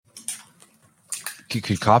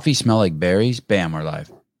Could coffee smell like berries? Bam, we're live.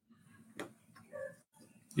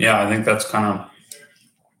 Yeah, I think that's kind of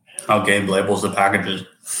how Gabe labels the packages.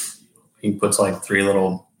 He puts like 3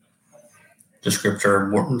 little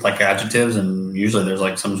descriptor like adjectives, and usually there's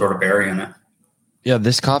like some sort of berry in it. Yeah,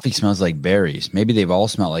 this coffee smells like berries. Maybe they've all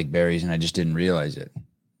smelled like berries and I just didn't realize it.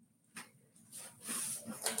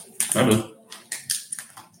 Maybe.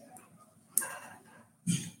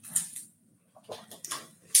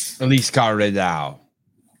 Elise Corredao.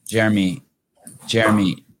 Jeremy,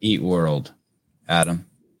 Eat World. Adam,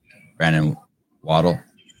 Brandon Waddle,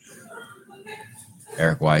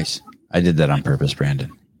 Eric Weiss. I did that on purpose,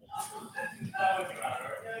 Brandon.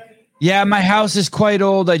 Yeah, my house is quite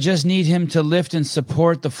old. I just need him to lift and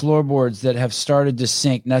support the floorboards that have started to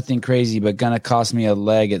sink. Nothing crazy, but gonna cost me a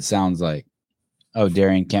leg, it sounds like. Oh,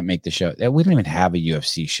 Darian can't make the show. We don't even have a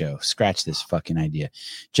UFC show. Scratch this fucking idea.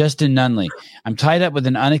 Justin Nunley. I'm tied up with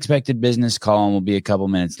an unexpected business call and will be a couple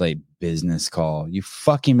minutes late. Business call. You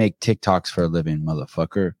fucking make TikToks for a living,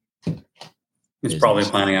 motherfucker. He's probably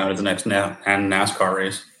planning out his next NASCAR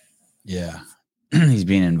race. Yeah. He's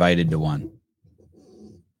being invited to one.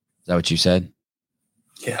 Is that what you said?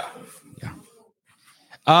 Yeah.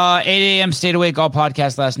 8 a.m. Stayed awake all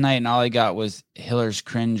podcast last night, and all I got was Hiller's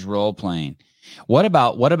cringe role playing. What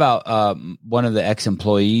about one of the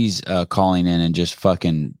ex-employees calling in and just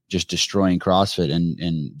destroying CrossFit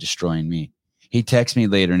and destroying me? He texts me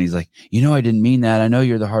later and he's like, I didn't mean that. I know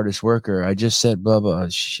you're the hardest worker. I just said blah blah.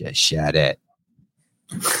 Shut it.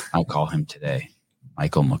 I'll call him today.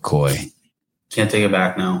 Michael McCoy. Can't take it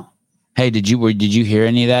back now. Hey, did you hear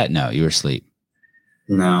any of that? No, you were asleep.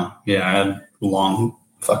 No. Yeah, I had long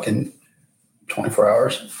fucking 24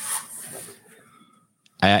 hours.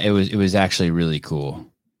 It was actually really cool.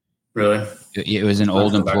 Really? It was an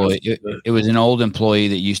old employee. It was an old employee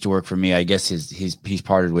that used to work for me. I guess he's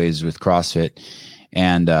parted ways with CrossFit,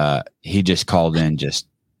 and he just called in, just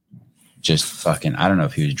fucking. I don't know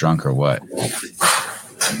if he was drunk or what.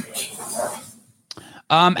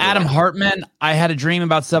 Adam Hartman. I had a dream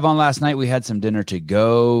about Sevon last night. We had some dinner to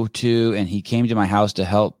go to, and he came to my house to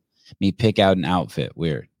help me pick out an outfit.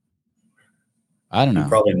 Weird. I don't know. You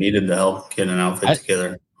probably needed the help getting an outfit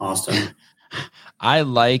together, Austin.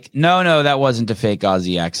 No, that wasn't a fake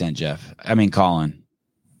Aussie accent, Jeff. I mean, Colin.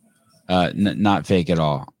 Not fake at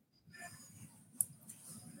all.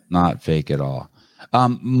 Not fake at all.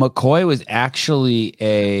 McCoy was actually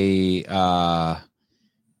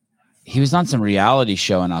he was on some reality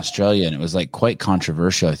show in Australia, and it was like quite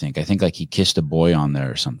controversial, I think. I think like he kissed a boy on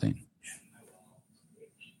there or something.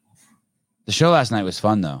 The show last night was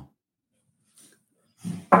fun, though.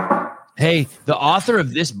 Hey, the author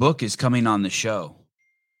of this book is coming on the show.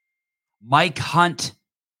 Mike Hunt.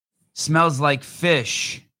 Smells Like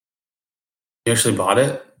Fish. You actually bought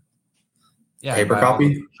it? Yeah, paper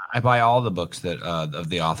copy? I buy all the books that of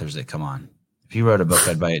the authors that come on. If he wrote a book,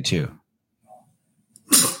 I'd buy it too.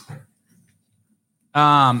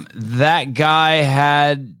 That guy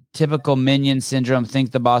had typical minion syndrome.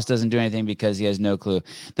 Think the boss doesn't do anything because he has no clue.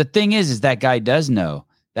 The thing is that guy does know.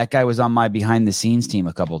 That guy was on my behind the scenes team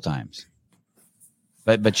a couple times.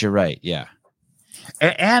 But you're right, yeah.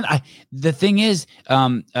 And the thing is,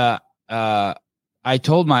 I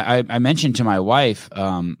mentioned to my wife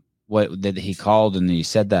that he called and he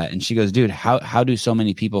said that, and she goes, "Dude, how do so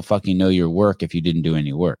many people fucking know your work if you didn't do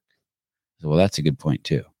any work?" I said, well, that's a good point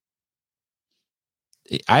too.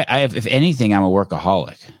 If anything, I'm a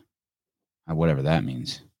workaholic, whatever that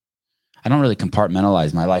means. I don't really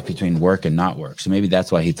compartmentalize my life between work and not work. So maybe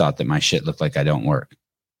that's why he thought that my shit looked like I don't work.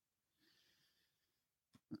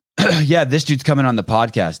 Yeah, this dude's coming on the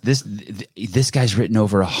podcast. This guy's written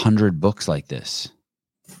over 100 books like this.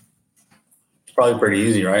 It's probably pretty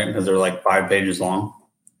easy, right? Because they're like 5 pages long.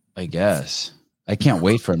 I guess. I can't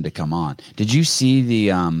wait for him to come on. Did you see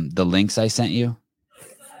the links I sent you?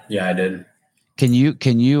 Yeah, I did. Can you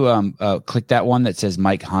click that one that says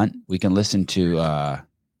Mike Hunt? We can listen to.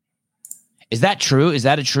 Is that true? Is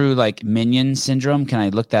that a true like minion syndrome? Can I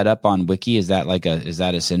look that up on Wiki? Is that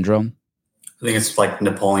a syndrome? I think it's like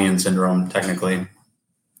Napoleon syndrome, technically.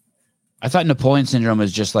 I thought Napoleon syndrome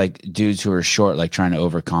was just like dudes who are short, like trying to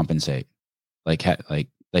overcompensate, like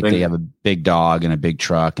they have a big dog and a big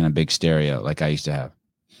truck and a big stereo, like I used to have.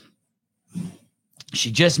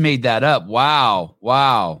 She just made that up.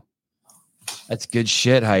 Wow, that's good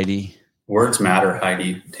shit, Heidi. Words matter,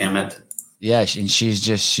 Heidi. Damn it. Yeah, and she's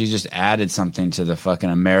just added something to the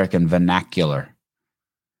fucking American vernacular.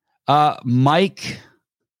 Mike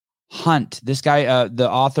Hunt, this guy, the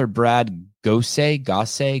author Brad Goose, Mike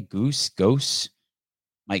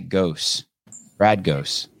Goose, Brad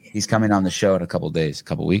Goose. He's coming on the show in a couple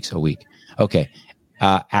weeks. Okay.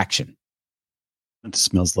 Action. It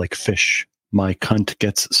smells like fish. My cunt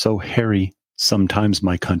gets so hairy. Sometimes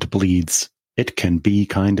my cunt bleeds. It can be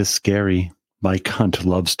kinda scary. My cunt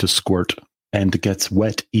loves to squirt and gets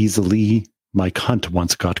wet easily. My cunt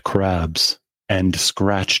once got crabs and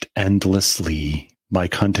scratched endlessly. My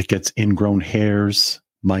cunt gets ingrown hairs.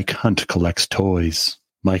 My cunt collects toys.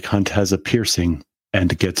 My cunt has a piercing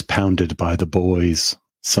and gets pounded by the boys.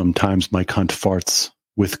 Sometimes my cunt farts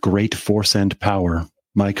with great force and power.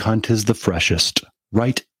 My cunt is the freshest,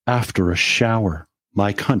 right after a shower.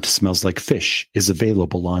 My cunt smells like fish is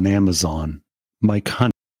available on Amazon. My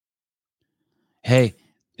cunt. Hey,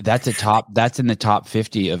 that's in the top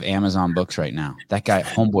 50 of Amazon books right now. That guy,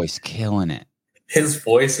 Homeboy's killing it. His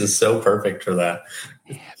voice is so perfect for that.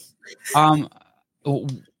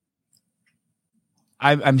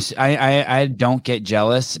 I don't get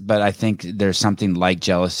jealous, but I think there's something like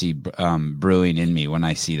jealousy brewing in me when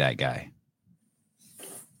I see that guy.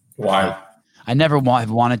 Why? I never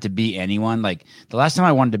have wanted to be anyone. Like the last time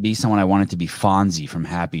I wanted to be someone, I wanted to be Fonzie from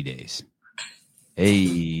Happy Days.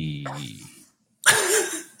 Hey.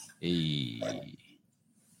 Hey.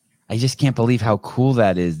 I just can't believe how cool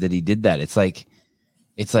that is that he did that. It's like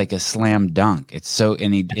a slam dunk. It's so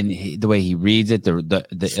and the way he reads it,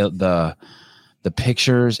 the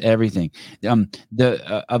pictures, everything.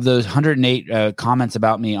 Of those 108 comments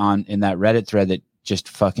about me in that Reddit thread that just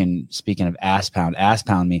fucking, speaking of ass pound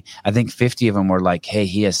me, I think 50 of them were like, hey,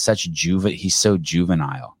 he's so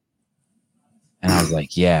juvenile. And I was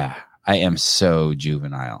like, yeah, I am so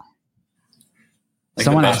juvenile.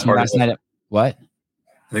 Someone asked me last night, what?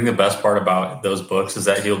 I think the best part about those books is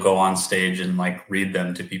that he'll go on stage and like read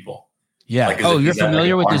them to people. Yeah. Like, you're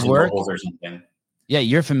familiar with his work? Or something. Yeah,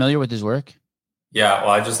 you're familiar with his work? Yeah,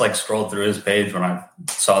 well, I just like scrolled through his page when I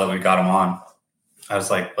saw that we got him on. I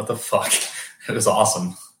was like, what the fuck? It was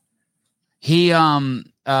awesome. He look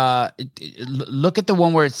at the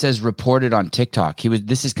one where it says reported on TikTok.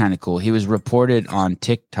 This is kind of cool. He was reported on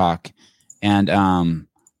TikTok and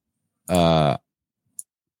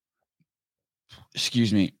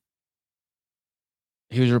excuse me.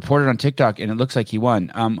 He was reported on TikTok and it looks like he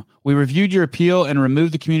won. We reviewed your appeal and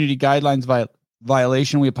removed the community guidelines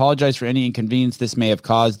violation. We apologize for any inconvenience this may have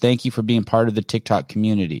caused. Thank you for being part of the TikTok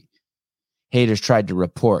community. Haters tried to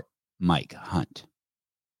report Mike Hunt.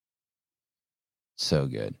 So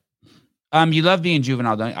good. You love being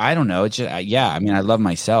juvenile, don't you? I don't know. It's just, yeah. I mean, I love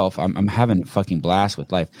myself. I'm having a fucking blast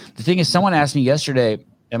with life. The thing is, someone asked me yesterday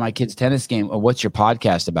at my kid's tennis game, what's your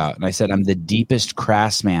podcast about? And I said, I'm the deepest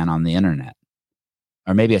crass man on the internet.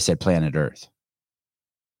 Or maybe I said planet Earth.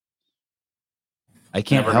 I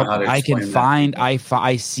can't help it. I can find,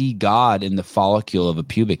 I see God in the follicle of a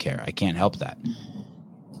pubic hair. I can't help that.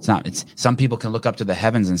 It's some people can look up to the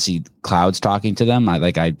heavens and see clouds talking to them.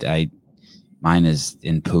 Mine is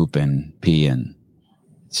in poop and pee, and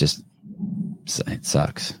it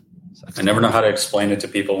sucks. I never know how to explain it to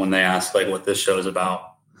people when they ask like what this show is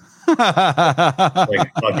about.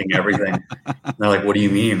 Like fucking everything. And they're like, what do you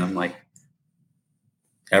mean? I'm like,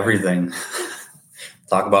 everything.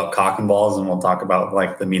 Talk about cock and balls and we'll talk about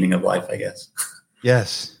like the meaning of life, I guess.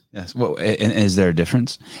 Yes. Well, and is there a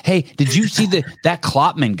difference? Hey, did you see that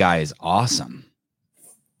Klopman guy is awesome?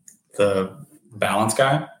 The balance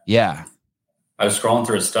guy? Yeah. I was scrolling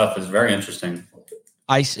through his stuff. It's very interesting.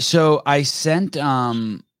 I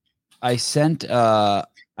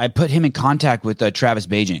put him in contact with Travis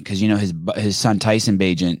Bagent because, you know, his son Tyson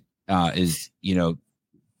Bagent is, you know,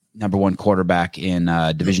 number one quarterback in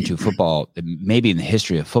Division II football, maybe in the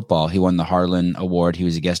history of football. He won the Harlan Award. He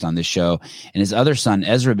was a guest on this show. And his other son,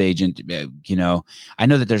 Ezra Bagent, you know, I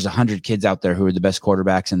know that there's 100 kids out there who are the best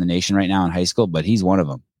quarterbacks in the nation right now in high school, but he's one of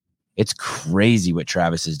them. It's crazy what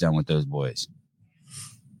Travis has done with those boys.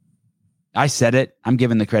 I said it. I'm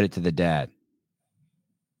giving the credit to the dad.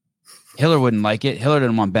 Hiller wouldn't like it. Hiller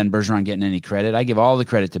didn't want Ben Bergeron getting any credit. I give all the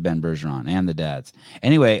credit to Ben Bergeron and the dads.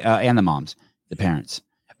 Anyway, and the moms, the parents.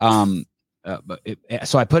 So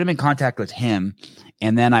I put him in contact with him,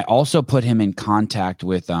 and then I also put him in contact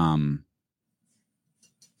with I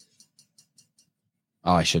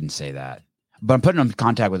shouldn't say that, but I'm putting him in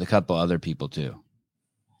contact with a couple other people too.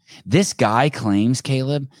 This guy claims,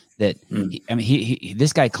 Caleb, that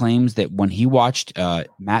this guy claims that when he watched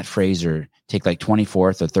Matt Fraser take like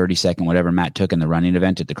 24th or 32nd, whatever Matt took in the running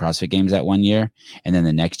event at the CrossFit Games that one year, and then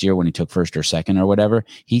the next year when he took first or second or whatever,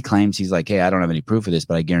 he claims he's like, hey, I don't have any proof of this,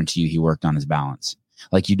 but I guarantee you he worked on his balance.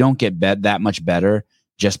 Like you don't get that much better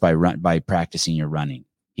just by practicing your running.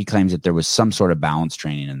 He claims that there was some sort of balance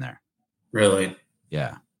training in there. Really?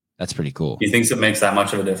 Yeah, that's pretty cool. He thinks it makes that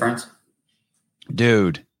much of a difference?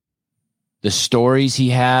 Dude. the stories he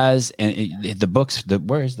has, and the books.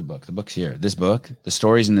 Where is the book? The book's here. This book. The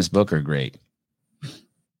stories in this book are great.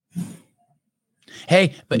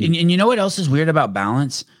 Hey, but and you know what else is weird about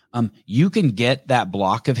Balance? You can get that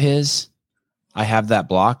block of his. I have that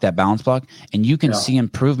block, that balance block, and you can see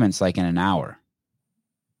improvements like in an hour.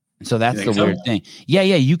 And so that's the weird thing. Yeah.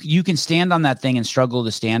 You can stand on that thing and struggle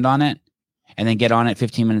to stand on it, and then get on it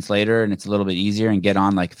 15 minutes later, and it's a little bit easier, and get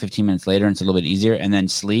on like 15 minutes later, and it's a little bit easier, and then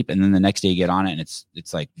sleep, and then the next day you get on it, and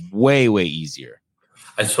it's like way easier.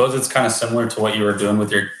 I suppose it's kind of similar to what you were doing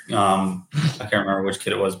with your. I can't remember which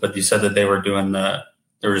kid it was, but you said that they were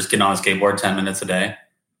just getting on a skateboard 10 minutes a day.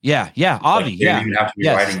 Yeah, Avi. Like, they didn't even have to be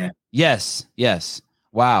riding it. Yes.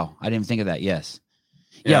 Wow, I didn't even think of that. Yes.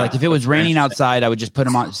 Yeah, like if it was raining outside, I would just put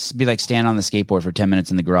him on, be like stand on the skateboard for 10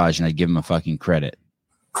 minutes in the garage, and I'd give him a fucking credit.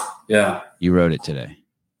 Yeah. You wrote it today.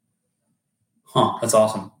 Huh, that's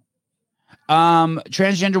awesome.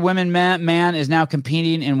 Transgender women man is now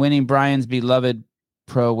competing and winning Brian's beloved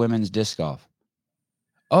pro women's disc golf.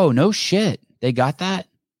 Oh, no shit. They got that?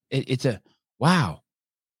 It's a wow.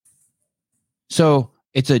 So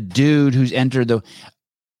it's a dude who's entered the.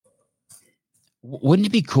 Wouldn't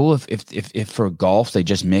it be cool if for golf they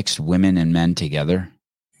just mixed women and men together?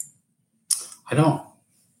 I don't.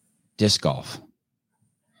 Disc golf.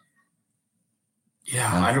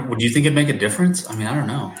 Yeah, would you think it'd make a difference? I mean, I don't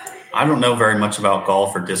know. I don't know very much about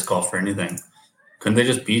golf or disc golf or anything. Couldn't they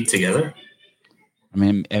just be together? I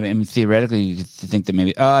mean, theoretically, you could think that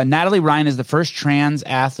maybe Natalie Ryan is the first trans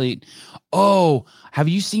athlete. Oh, have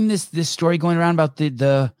you seen this story going around about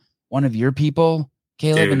the one of your people,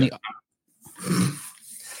 Caleb?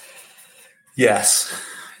 Yes,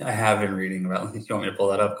 I have been reading about. You want me to pull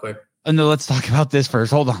that up quick? Oh, no, let's talk about this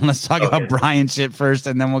first. Hold on, let's talk about Brian shit first,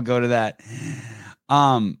 and then we'll go to that.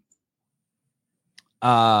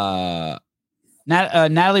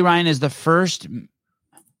 Natalie Ryan is the first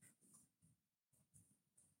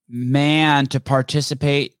man to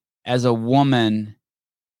participate as a woman.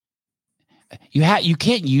 You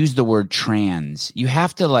can't use the word trans. You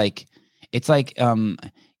have to it's like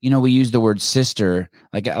we use the word sister.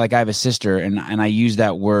 Like I have a sister, and I use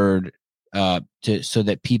that word so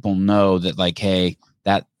that people know that hey,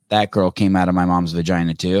 that girl came out of my mom's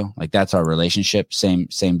vagina too. Like that's our relationship. Same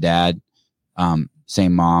dad,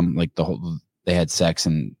 same mom. Like they had sex,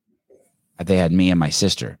 and they had me and my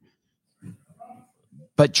sister.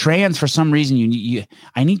 But trans, for some reason,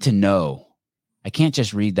 I need to know. I can't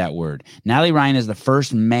just read that word. Natalie Ryan is the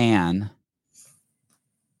first man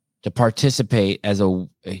to participate as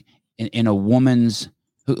in a woman's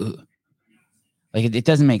who it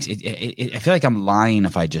doesn't make it. I feel like I'm lying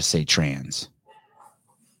if I just say trans.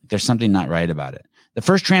 There's something not right about it. The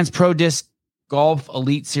first trans pro disc golf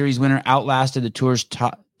elite series winner outlasted the tour's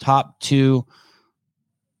top two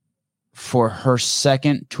for her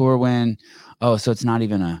second tour win. Oh, so it's not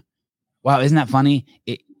even a wow. Isn't that funny?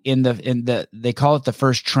 They call it the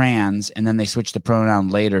first trans, and then they switch the pronoun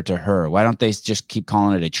later to her. Why don't they just keep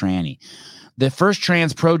calling it a tranny? The first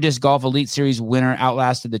trans pro disc golf elite series winner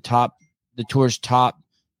outlasted the tour's top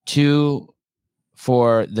two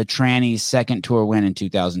for the tranny's second tour win in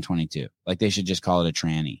 2022. Like they should just call it a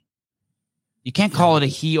tranny. You can't call it a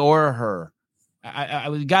he or a her.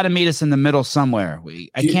 We got to meet us in the middle somewhere.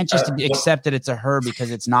 I can't just accept that it's a her because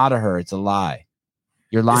it's not a her. It's a lie.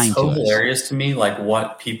 You're lying to us. It's so hilarious to me,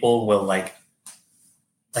 what people will like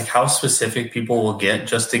how specific people will get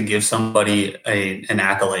just to give somebody an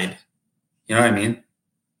accolade. You know what I mean?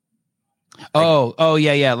 Oh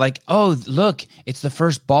yeah. Look, it's the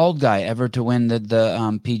first bald guy ever to win the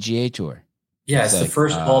PGA Tour. Yeah, it's the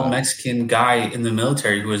first bald Mexican guy in the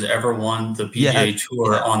military who has ever won the PGA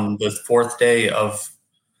Tour on the 4th day of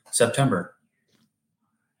September.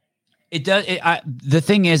 It does. The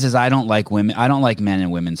thing is I don't like women. I don't like men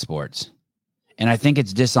in women's sports, and I think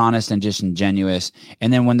it's dishonest and disingenuous.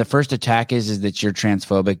 And then when the first attack is that you're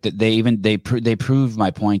transphobic, that they prove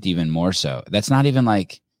my point even more so. That's not even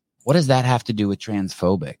what does that have to do with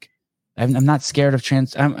transphobic? I'm not scared of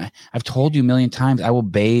trans. I've told you a million times. I will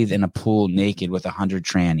bathe in a pool naked with 100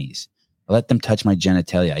 trannies. I let them touch my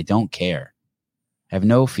genitalia. I don't care. I have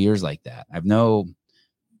no fears like that. I have no.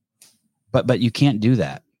 But you can't do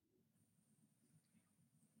that.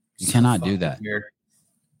 You cannot do that. Weird.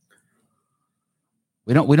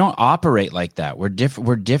 We don't operate like that. We're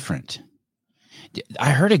different.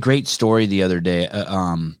 I heard a great story the other day.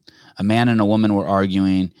 A man and a woman were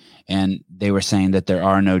arguing, and they were saying that there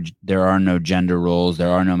are no gender roles.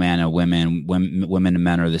 There are no man and women. Women and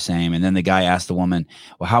men are the same. And then the guy asked the woman,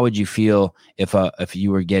 "Well, how would you feel if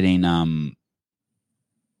you were getting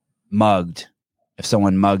mugged? If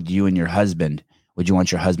someone mugged you and your husband, would you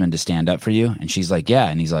want your husband to stand up for you? And she's like, yeah.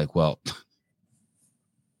 And he's like, well,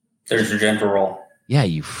 there's your gender role. Yeah,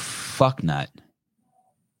 you fuck nut.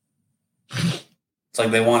 It's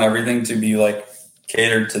like they want everything to be like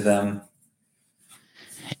catered to them.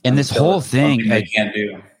 And this whole thing they can't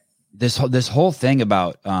do. This whole thing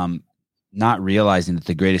about not realizing that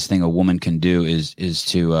the greatest thing a woman can do is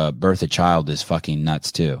to birth a child is fucking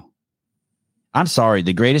nuts too. I'm sorry.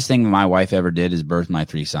 The greatest thing my wife ever did is birth my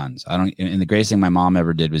 3 sons. And the greatest thing my mom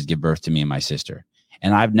ever did was give birth to me and my sister.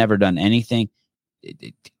 And I've never done anything.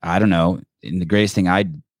 I don't know. And the greatest thing I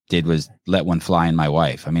did was let one fly in my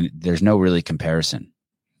wife. I mean, there's no really comparison.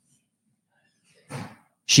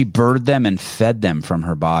 She birthed them and fed them from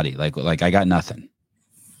her body. Like I got nothing.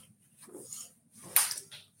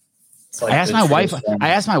 Like I asked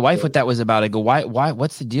my wife what that was about. I go, why,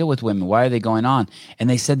 what's the deal with women? Why are they going on? And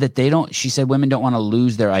they said that she said women don't want to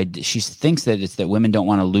lose she thinks that it's that women don't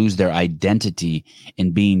want to lose their identity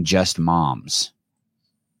in being just moms.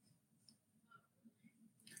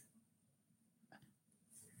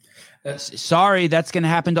 Sorry, that's going to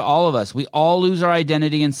happen to all of us. We all lose our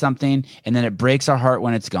identity in something, and then it breaks our heart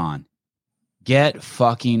when it's gone. Get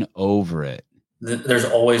fucking over it. There's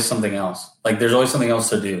always something else. Like, there's always something else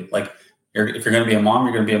to do. Like, if you're going to be a mom,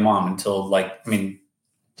 you're going to be a mom until,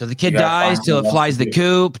 till the kid dies, till it flies the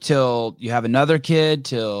coop, till you have another kid,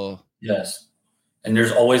 till. Yes. And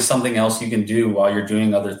there's always something else you can do while you're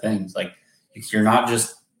doing other things. Like, you're not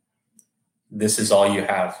just, this is all you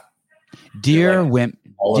have. Dear women.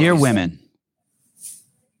 Oh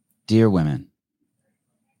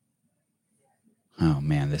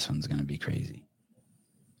man, this one's going to be crazy.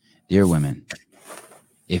 Dear women,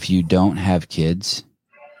 if you don't have kids,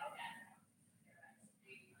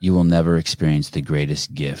 you will never experience the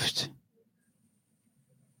greatest gift.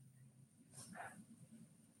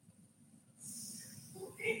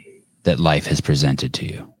 That life has presented to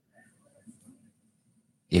you.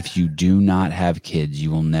 If you do not have kids, you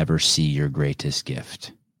will never see your greatest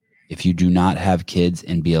gift. If you do not have kids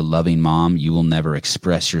and be a loving mom, you will never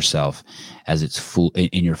express yourself as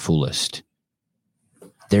in your fullest.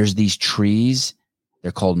 There's these trees,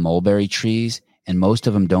 they're called mulberry trees, and most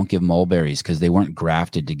of them don't give mulberries because they weren't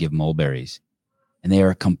grafted to give mulberries. And they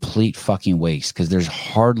are a complete fucking waste because there's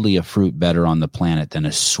hardly a fruit better on the planet than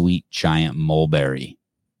a sweet giant mulberry.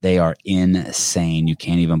 They are insane. You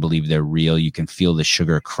can't even believe they're real. You can feel the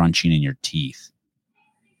sugar crunching in your teeth.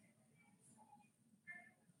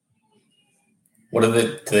 What are they?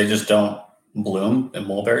 Do they just don't bloom in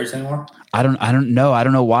mulberries anymore? I don't know. I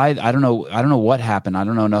don't know why. I don't know what happened. I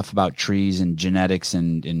don't know enough about trees and genetics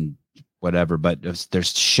and whatever, but there's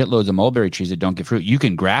shitloads of mulberry trees that don't give fruit. You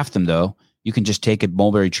can graft them though. You can just take a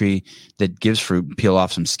mulberry tree that gives fruit, peel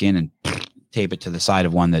off some skin and tape it to the side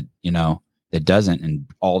of one that, that doesn't, and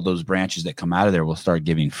all those branches that come out of there will start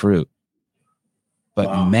giving fruit. But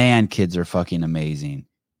wow. Man, kids are fucking amazing.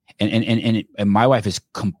 And my wife is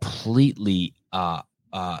completely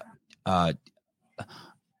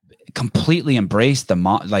completely embraced the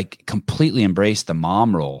mom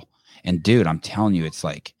role. And dude, I'm telling you, it's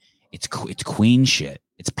like it's queen shit.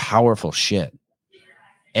 It's powerful shit.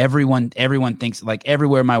 Everyone thinks, like,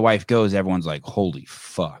 everywhere my wife goes, everyone's like, holy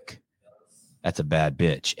fuck, that's a bad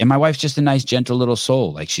bitch. And my wife's just a nice, gentle little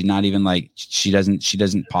soul. Like, she's not even like, she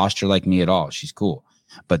doesn't posture like me at all. She's cool.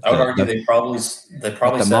 But I would argue they probably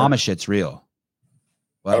the mama shit's real.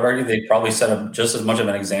 What? I would argue they probably set up just as much of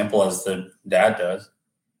an example as the dad does.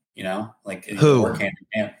 Like who? Work hand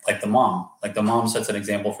in hand. Like the mom. Like the mom sets an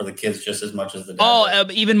example for the kids just as much as the dad. Oh,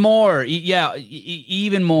 even more. Yeah,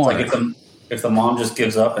 even more. It's like if the mom just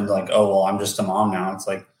gives up and like, oh well, I'm just a mom now. It's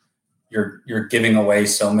like you're giving away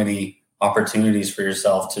so many opportunities for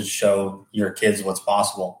yourself to show your kids what's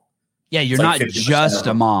possible. Yeah, you're not just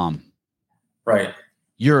a mom. Right.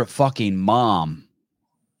 You're a fucking mom.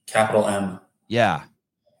 Capital M. Yeah.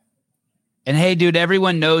 And hey, dude,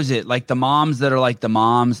 everyone knows it. Like the moms that are like the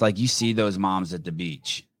moms, like you see those moms at the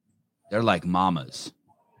beach. They're like mamas.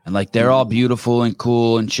 And like they're all beautiful and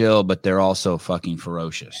cool and chill, but they're also fucking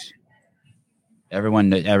ferocious.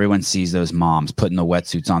 Everyone sees those moms putting the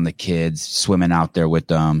wetsuits on the kids, swimming out there with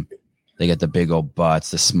them. They get the big old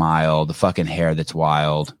butts, the smile, the fucking hair that's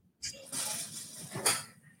wild.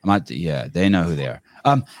 They know who they are.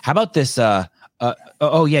 How about this? Yeah.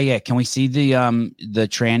 Can we see the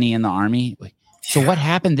tranny in the army? So what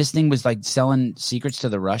happened? This thing was like selling secrets to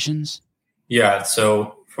the Russians. Yeah.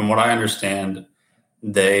 So from what I understand,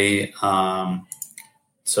 they,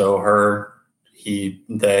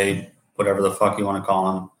 whatever the fuck you want to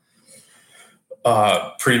call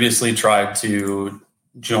them, previously tried to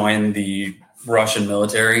join the Russian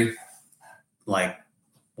military like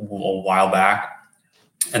a while back.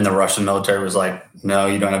 And the Russian military was like, no,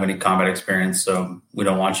 you don't have any combat experience, so we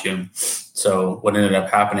don't want you. So what ended up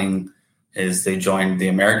happening is they joined the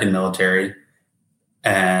American military,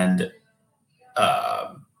 and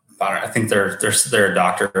I think they're a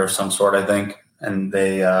doctor of some sort, I think, and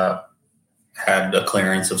they had a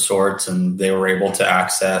clearance of sorts, and they were able to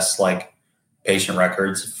access like patient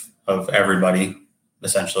records of everybody,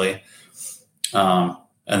 essentially. And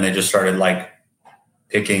they just started like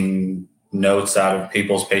picking notes out of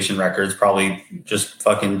people's patient records, probably just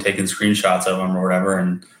fucking taking screenshots of them or whatever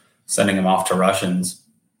and sending them off to Russians.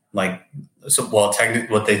 Like, so, well, technically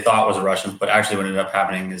what they thought was Russians, but actually what ended up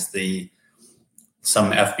happening is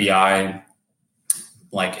some FBI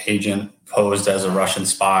like agent posed as a Russian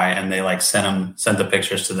spy, and they like sent the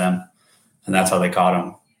pictures to them, and that's how they caught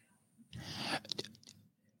him.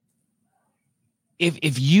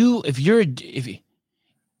 If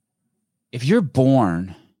you're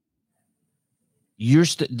born, you're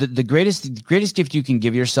the greatest gift you can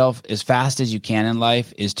give yourself as fast as you can in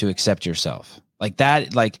life is to accept yourself. Like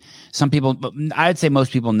that, like some people, I'd say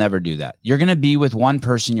most people never do that. You're going to be with one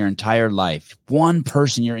person your entire life,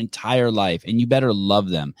 and you better love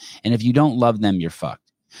them. And if you don't love them, you're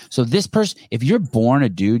fucked. So this person, if you're born a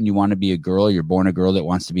dude and you want to be a girl, you're born a girl that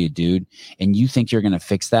wants to be a dude, and you think you're going to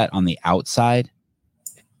fix that on the outside,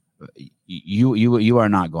 you are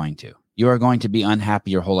not going to. You are going to be unhappy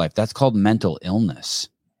your whole life. That's called mental illness.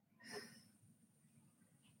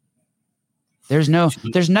 There's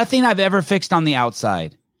nothing I've ever fixed on the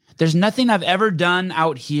outside. There's nothing I've ever done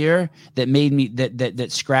out here that made me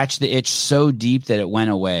that scratched the itch so deep that it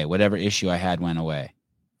went away. Whatever issue I had went away.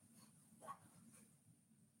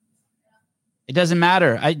 It doesn't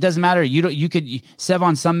matter. It doesn't matter.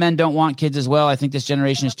 Sevon, some men don't want kids as well. I think this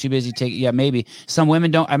generation is too busy maybe. Some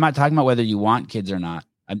women don't. I'm not talking about whether you want kids or not.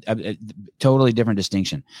 Totally different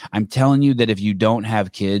distinction. I'm telling you that if you don't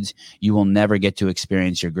have kids, you will never get to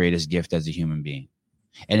experience your greatest gift as a human being.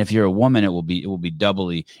 And if you're a woman, it will be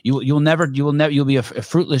doubly. You'll be a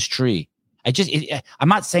fruitless tree. I'm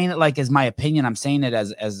not saying it like as my opinion. I'm saying it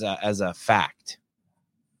as a fact.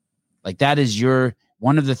 Like that is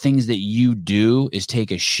one of the things that you do is take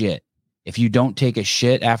a shit. If you don't take a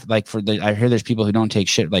shit after, I hear there's people who don't take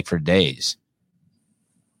shit like for days.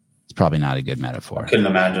 It's probably not a good metaphor. I couldn't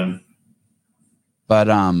imagine. But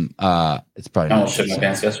it's probably. I almost shit my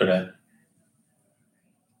pants yesterday.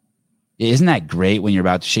 Isn't that great when you're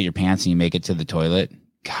about to shit your pants and you make it to the toilet?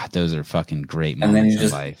 God, those are fucking great moments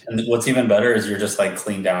in life. And what's even better is you're just like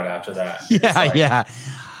cleaned out after that. Yeah.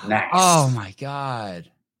 Nice. Oh my God.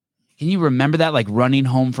 Can you remember that? Like running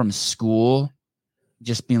home from school,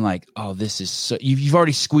 just being like, "Oh, this is so." You've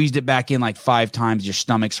already squeezed it back in like 5 times. Your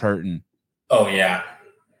stomach's hurting. Oh yeah.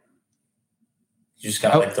 You just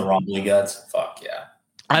got like the rumbly guts. Fuck yeah.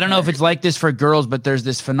 I don't know if it's like this for girls, but there's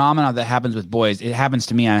this phenomenon that happens with boys. It happens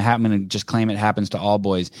to me. I'm going to just claim it happens to all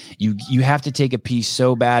boys. You have to take a pee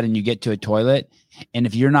so bad and you get to a toilet. And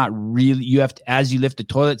if you're not really, you have to, as you lift the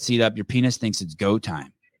toilet seat up, your penis thinks it's go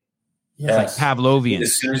time. Yes. It's like Pavlovian.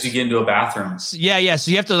 As soon as you get into a bathroom. Yeah.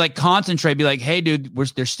 So you have to like concentrate, be like, hey, dude,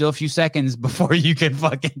 there's still a few seconds before you can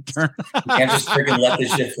fucking turn. You can't just freaking let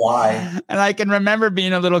this shit fly. And I can remember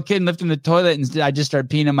being a little kid and lifting the toilet and I just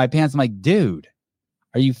started peeing in my pants. I'm like, dude,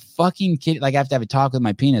 are you fucking kidding? Like I have to have a talk with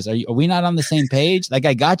my penis. Are we not on the same page? Like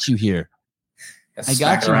I got you here. I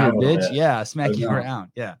got you here, bitch. Yeah. Smack you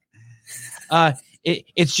around. Yeah.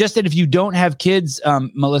 It's just that if you don't have kids,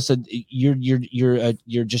 Melissa, you're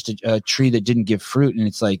just a tree that didn't give fruit, and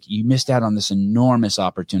it's like you missed out on this enormous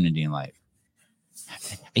opportunity in life.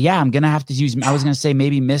 Yeah, I'm gonna have to use. I was gonna say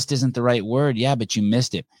maybe missed isn't the right word. Yeah, but you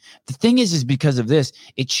missed it. The thing is because of this,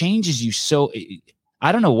 it changes you. So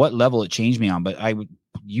I don't know what level it changed me on, but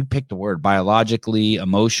you picked the word biologically,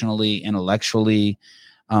 emotionally, intellectually.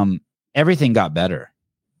 Everything got better.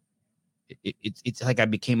 It's like I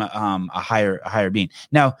became a higher being.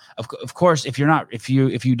 Now, of course, if you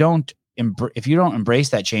don't embrace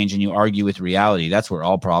that change and you argue with reality, that's where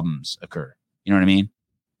all problems occur. You know what I mean?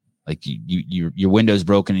 Like your window's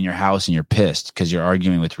broken in your house and you're pissed because you're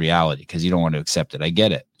arguing with reality because you don't want to accept it. I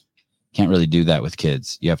get it. Can't really do that with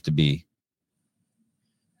kids. You have to be.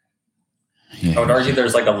 Yeah. I would argue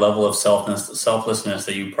there's like a level of selflessness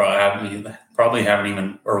that you probably haven't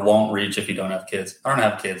even or won't reach if you don't have kids. I don't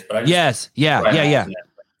have kids, but yeah.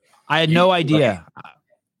 I had no idea.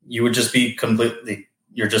 You would just be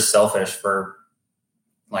you're just selfish for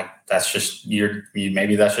like that's just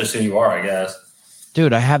maybe that's just who you are, I guess.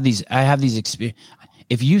 Dude, I have these experiences.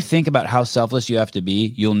 If you think about how selfless you have to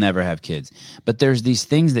be, you'll never have kids. But there's these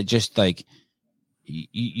things that just like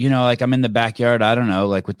you know, like I'm in the backyard, I don't know,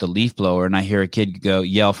 like with the leaf blower, and I hear a kid go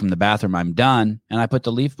yell from the bathroom, I'm done. And I put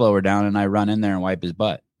the leaf blower down and I run in there and wipe his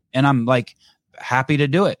butt. And I'm like happy to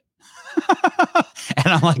do it. And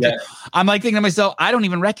I'm like thinking to myself, I don't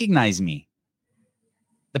even recognize me.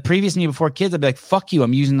 The previous me before kids, I'd be like, fuck you,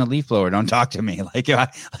 I'm using the leaf blower. Don't talk to me. Like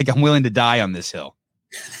I'm willing to die on this hill.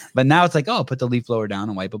 But now it's like, oh, put the leaf blower down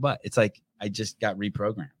and wipe a butt. It's like I just got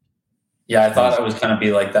reprogrammed. Yeah, I thought it was going to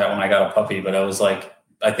be like that when I got a puppy, but I was like,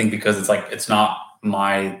 I think because it's like, it's not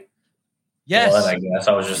my blood, I guess.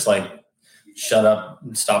 I was just like, shut up,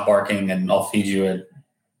 stop barking, and I'll feed you it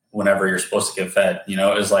whenever you're supposed to get fed. You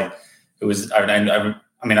know, I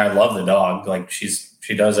mean, I love the dog. Like she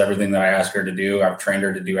does everything that I ask her to do. I've trained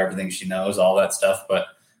her to do everything she knows, all that stuff. But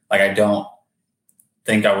like, I don't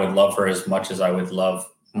think I would love her as much as I would love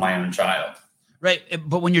my own child. Right.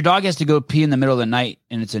 But when your dog has to go pee in the middle of the night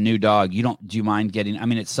and it's a new dog, do you mind getting, I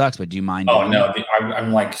mean, it sucks, but do you mind? Oh, no.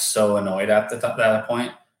 I'm like so annoyed at that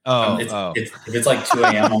point. If it's like 2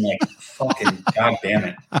 a.m., I'm like, fucking God damn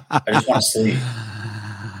it. I just want to sleep.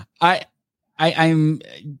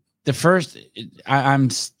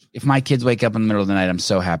 If my kids wake up in the middle of the night, I'm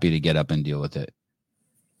so happy to get up and deal with it.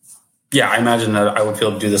 Yeah, I imagine that I would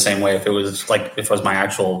do the same way if it was my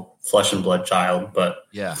actual flesh and blood child. But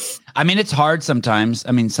yeah, I mean, it's hard sometimes.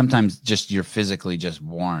 I mean, sometimes just you're physically just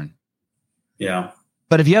worn. Yeah.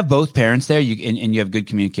 But if you have both parents there, and you have good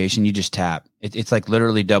communication, you just tap. It's like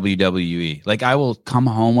literally WWE. Like I will come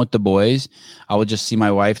home with the boys. I will just see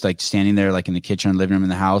my wife like standing there, like in the kitchen, living room, in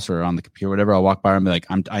the house, or on the computer, whatever. I'll walk by her and be like,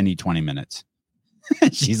 I need 20 minutes.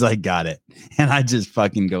 She's like, got it. And I just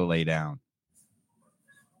fucking go lay down.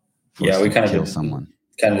 Yeah, we kind of kill someone.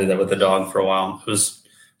 Kind of did that with the dog for a while.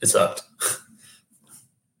 It sucked.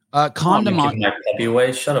 Condom on my puppy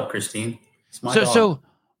away. Shut up, Christine. It's my dog. So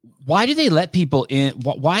why do they let people in?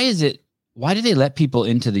 Why do they let people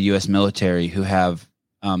into the U.S. military who have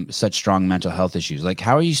such strong mental health issues? Like,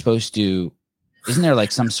 how are you supposed to? Isn't there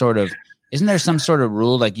some sort of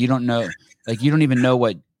rule? Like you don't know, like you don't even know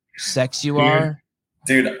what sex you are.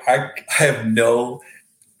 Dude, I have no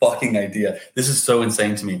fucking idea. This is so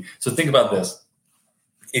insane to me. So think about this.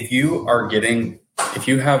 If you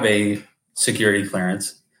have a security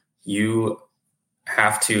clearance, you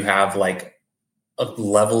have to have like a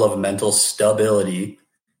level of mental stability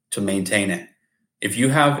to maintain it. If you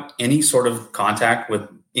have any sort of contact with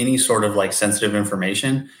any sort of like sensitive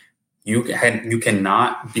information, you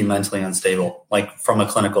cannot be mentally unstable, like from a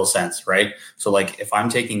clinical sense, right? So like if I'm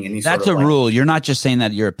taking any sort of— That's a rule. You're not just saying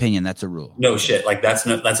that your opinion, that's a rule. No shit. Like that's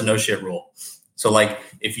a no shit rule. So like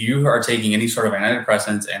if you are taking any sort of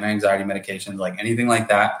antidepressants and anxiety medications, like anything like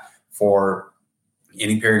that for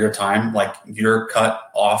any period of time, like you're cut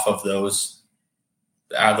off of those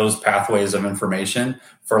pathways of information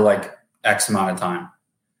for like X amount of time.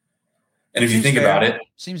 And if you think about it,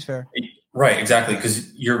 seems fair. Right, exactly.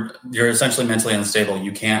 Because you're essentially mentally unstable.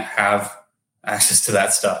 You can't have access to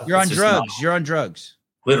that stuff. You're on drugs. You're on drugs.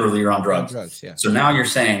 Literally, you're on drugs. Yeah. So now you're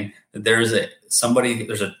saying that there's a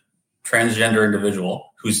transgender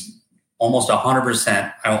individual who's almost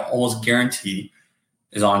 100%, I almost guarantee,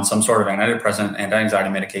 is on some sort of antidepressant, anti-anxiety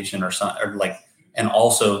medication and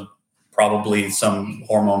also probably some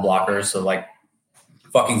hormone blockers. So like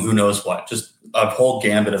fucking who knows what, just a whole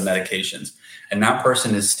gambit of medications. And that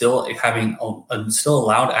person is still having still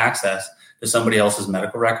allowed access to somebody else's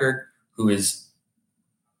medical record who is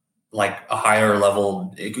like a higher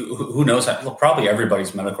level. Who knows? Probably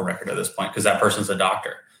everybody's medical record at this point, because that person's a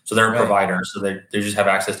doctor. So they're a provider. So they just have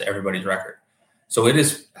access to everybody's record. So it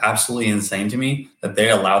is absolutely insane to me that they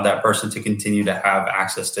allowed that person to continue to have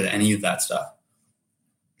access to any of that stuff.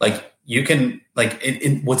 Like you can, like,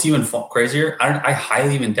 what's even crazier, I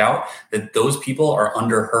highly even doubt that those people are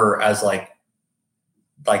under her as like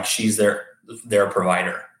she's their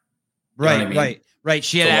provider. You know what I mean? Right.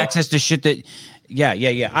 She had access to shit that, yeah.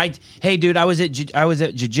 Hey dude, I was at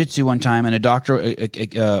jiu-jitsu one time, and a doctor,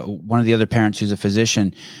 one of the other parents who's a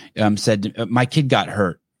physician, said my kid got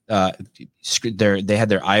hurt. They had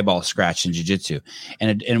their eyeball scratched in jiu-jitsu,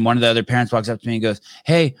 and one of the other parents walks up to me and goes,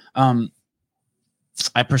 "Hey,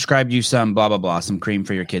 I prescribed you some blah blah blah, some cream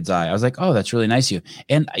for your kid's eye." I was like, "Oh, that's really nice of you."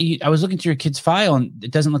 And I was looking through your kid's file, and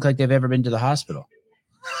it doesn't look like they've ever been to the hospital.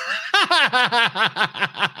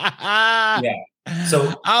 Yeah.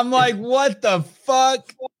 So I'm like, what the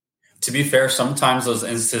fuck? To be fair, sometimes those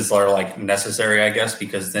instances are like necessary, I guess,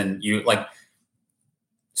 because then you like.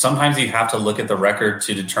 Sometimes you have to look at the record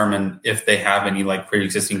to determine if they have any like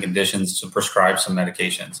pre-existing conditions to prescribe some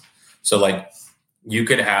medications. So like you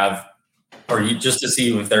could have or just to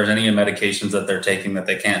see if there's any medications that they're taking that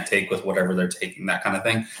they can't take with whatever they're taking, that kind of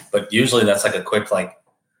thing. But usually that's like a quick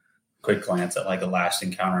glance at like a last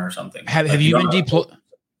encounter or something. Have you been deployed?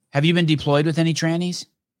 Have you been deployed with any trannies?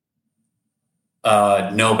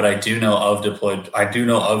 No, but I do know of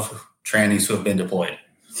trannies who have been deployed.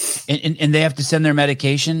 And they have to send their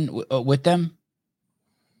medication with them?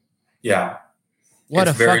 Yeah. What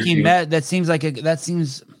a fucking that seems like that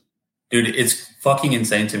seems. Dude, it's fucking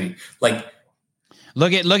insane to me. Like,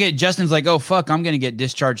 look at Justin's like, oh fuck, I'm gonna get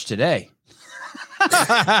discharged today. What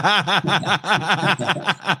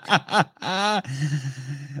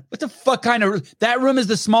the fuck kind of that room is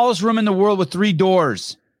the smallest room in the world with 3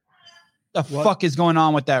 doors. The fuck is going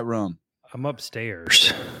on with that room? I'm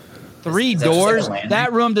upstairs. 3 doors?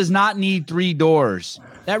 That room does not need 3 doors.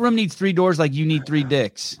 That room needs 3 doors like you need 3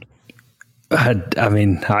 dicks. I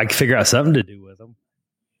mean, I can figure out something to do with them.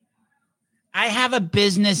 I have a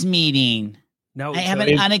business meeting. No, I have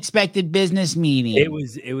an unexpected business meeting. It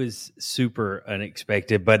was super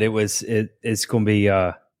unexpected, but it's going to be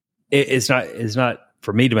it's not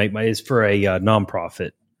for me to make money. It's for a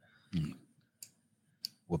nonprofit.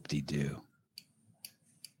 Whoop-de-doo.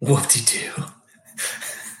 Whoop-de-doo.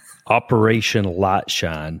 Operation Light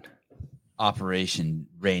Shine. Operation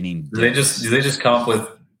Raining. Do they just come up with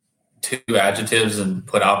 2 adjectives and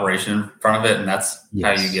put operation in front of it, and that's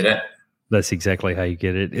how you get it? That's exactly how you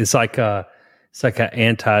get it. It's like an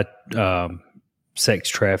anti sex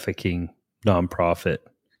trafficking nonprofit.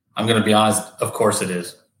 I'm going to be honest. Of course it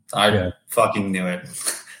is. I fucking knew it.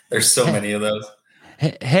 There's so many of those.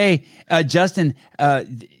 Hey, Justin,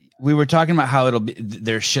 we were talking about how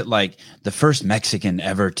there's shit like the first Mexican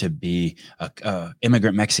ever to be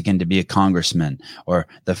immigrant Mexican to be a congressman, or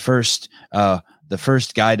the first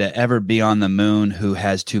guy to ever be on the moon who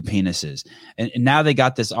has 2 penises. And now they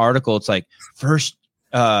got this article. It's like first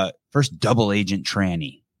double agent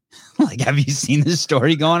tranny. Like, have you seen this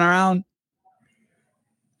story going around?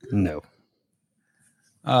 No.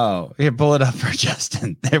 Oh, here, pull it up for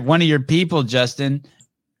Justin. One of your people, Justin,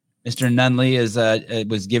 Mr. Nunley,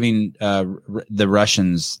 was giving the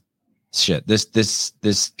Russians shit. This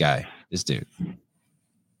guy, this dude.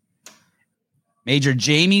 Major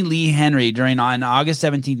Jamie Lee Henry, during an August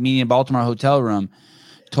 17th meeting in Baltimore hotel room,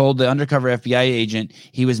 told the undercover FBI agent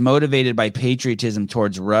he was motivated by patriotism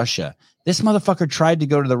towards Russia. This motherfucker tried to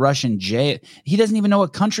go to the Russian jail. He doesn't even know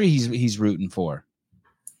what country he's rooting for.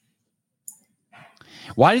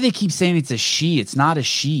 Why do they keep saying it's a she? It's not a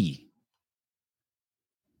she.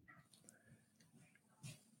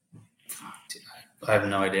 I have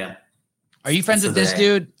no idea. Are you friends with this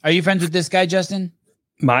dude? Are you friends with this guy, Justin?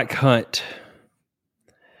 Mike Hunt.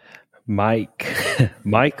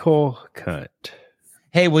 Michael Hunt.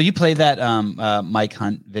 Hey, will you play that Mike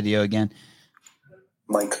Hunt video again?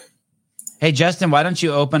 Mike. Hey, Justin, why don't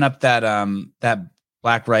you open up that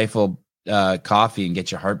Black Rifle coffee and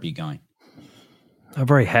get your heartbeat going? I've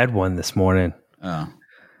already had one this morning. Oh,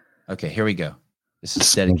 okay. Here we go. This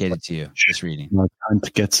is dedicated to you. Just reading. My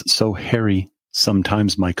cunt gets so hairy,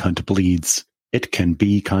 sometimes my cunt bleeds. It can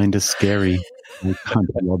be kind of scary. My cunt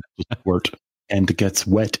loves to squirt and gets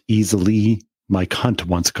wet easily. My cunt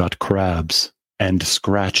once got crabs and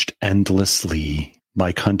scratched endlessly.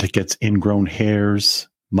 My cunt gets ingrown hairs.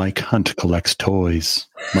 My cunt collects toys.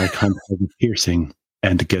 My cunt has a piercing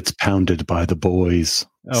and gets pounded by the boys.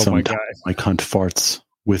 Oh, sometimes my God. My cunt farts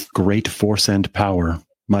with great force and power.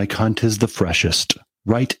 My cunt is the freshest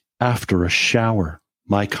right after a shower.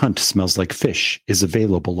 My cunt smells like fish is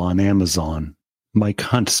available on Amazon. My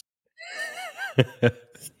cunt.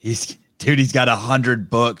 He's got 100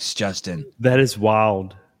 books, Justin. That is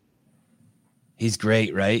wild. He's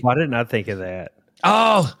great, right? Why didn't I think of that?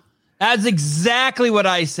 Oh, that's exactly what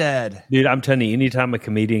I said. Dude, I'm telling you, anytime a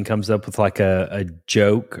comedian comes up with like a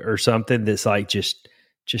joke or something that's like just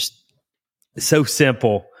so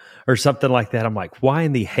simple or something like that, I'm like, why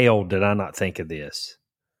in the hell did I not think of this?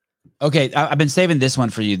 Okay, I've been saving this one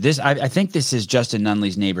for you. I think this is Justin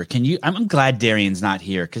Nunley's neighbor. Can you? I'm glad Darian's not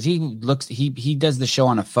here because he does the show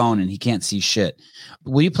on a phone and he can't see shit.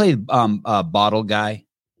 Will you play Bottle Guy?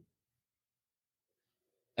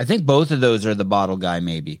 I think both of those are the Bottle Guy.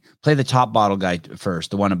 Maybe play the top Bottle Guy first,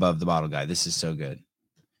 the one above the Bottle Guy. This is so good.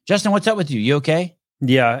 Justin, what's up with you? You okay?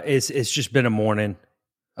 Yeah, it's just been a morning.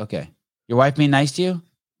 Okay, your wife being nice to you?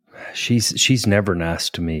 She's never nice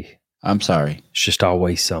to me. I'm sorry. It's just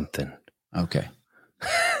always something. Okay.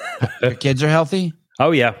 Your kids are healthy? Oh,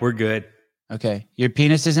 yeah, we're good. Okay. Your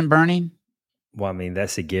penis isn't burning? Well, I mean,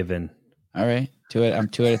 that's a given. All right. I'm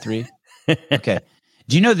 2 out of 3. Okay.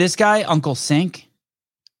 Do you know this guy, Uncle Sink?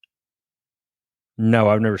 No,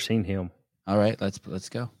 I've never seen him. All right. Let's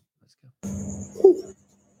go.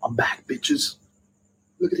 I'm back, bitches.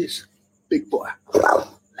 Look at this. Big boy.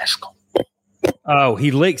 Let's go. Oh,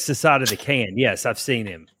 he licks the side of the can. Yes, I've seen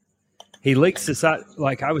him. He licks the side.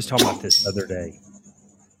 Like I was talking about this the other day.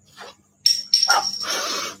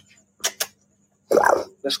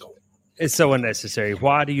 Let's go. It's so unnecessary.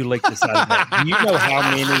 Why do you lick the side of that? Do you know how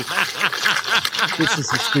many? This is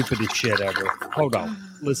the stupidest shit ever. Hold on.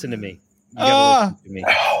 Listen to me. You gotta listen to me.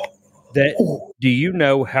 Do you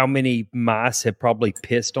know how many mice have probably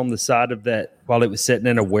pissed on the side of that while it was sitting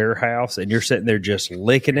in a warehouse, and you're sitting there just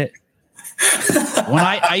licking it? When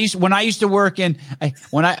I used to work in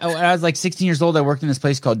when I was like 16 years old, I worked in this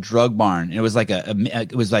place called Drug Barn. It was like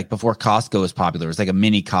it was like before Costco was popular. It was like a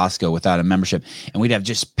mini Costco without a membership, and we'd have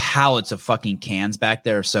just pallets of fucking cans back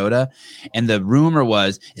there of soda. And the rumor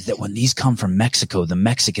is that when these come from Mexico, the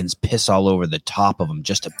Mexicans piss all over the top of them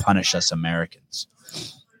just to punish us Americans.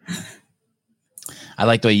 I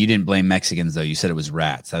like the way you didn't blame Mexicans though. You said it was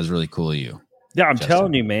rats. That was really cool of you. Yeah, I'm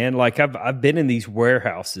telling you, man. Like I've been in these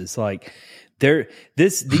warehouses. Like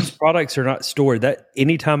these products are not stored. That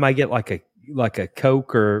anytime I get like a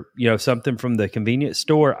Coke or something from the convenience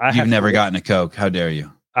store, You've never gotten a Coke. How dare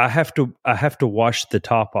you? I have to wash the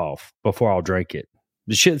top off before I'll drink it.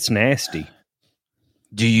 The shit's nasty.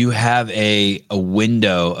 Do you have a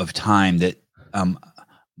window of time that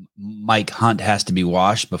Mike Hunt has to be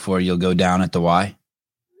washed before you'll go down at the Y?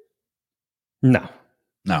 No.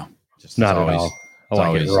 Just not at all. I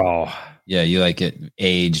like it raw. Yeah, you like it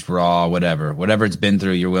aged, raw, whatever it's been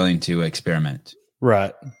through. You're willing to experiment.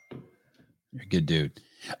 Right. You're a good dude.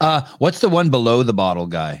 What's the one below the bottle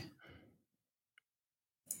guy?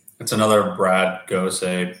 It's another Brad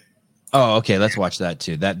Gose. Oh, okay. Let's watch that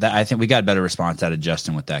too. That I think we got a better response out of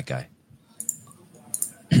Justin with that guy.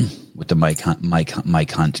 With the Mike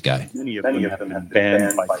Hunt guy. Many of them have been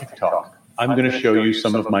banned by TikTok. I'm going to show you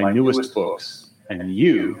some of my newest books, and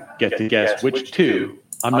you get to guess which two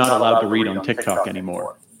I'm not allowed to read on TikTok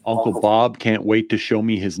anymore. Uncle Bob can't wait to show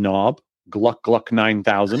me his knob. Gluck Gluck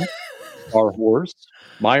 9000. Our horse.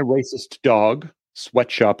 My racist dog.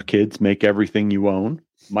 Sweatshop kids make everything you own.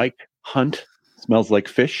 Mike Hunt smells like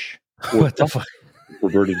fish. What the fuck?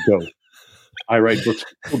 Perverted goat. I write books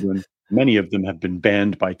for children. Many of them have been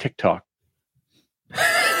banned by TikTok.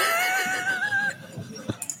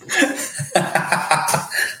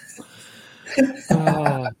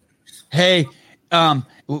 Hey,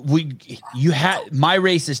 you had my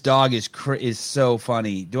racist dog is so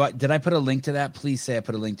funny. Did I put a link to that? Please say I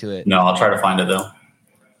put a link to it. No, I'll try to find it though.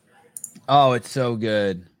 Oh, it's so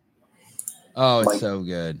good. Oh, it's so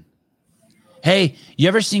good. Hey, you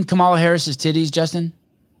ever seen Kamala Harris's titties, Justin?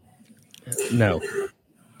 No.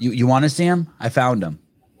 You want to see them? I found them.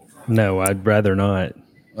 No, I'd rather not.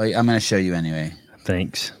 Well, I'm going to show you anyway.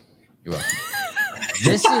 Thanks. You're welcome.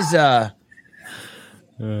 This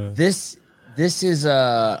is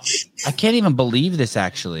I can't even believe this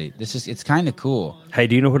actually. It's kind of cool. Hey,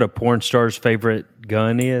 do you know what a porn star's favorite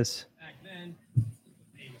gun is?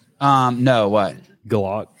 No, what?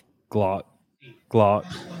 Glock.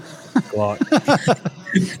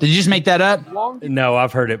 Did you just make that up? No,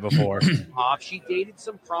 I've heard it before. She dated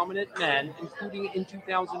some prominent men, including in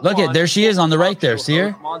 2001. Look at there she is on the right there. See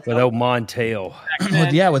her? With old Montel.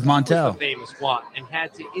 Yeah, with Montel. The famous one, and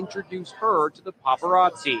had to introduce her to the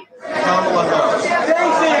paparazzi.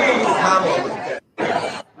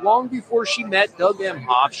 Long before she met Doug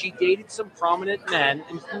Emhoff, she dated some prominent men,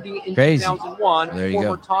 including in 2001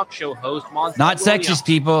 former talk show host Montel Not Williams. Sexist,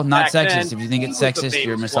 people. Not Back sexist. then, If you think it's he was the sexist,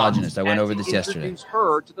 you're a famous misogynist. I one. went Had over to this yesterday. introduce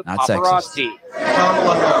her to the Not paparazzi.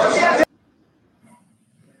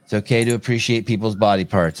 It's okay to appreciate people's body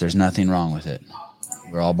parts. There's nothing wrong with it.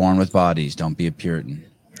 We're all born with bodies. Don't be a Puritan.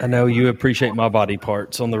 I know you appreciate my body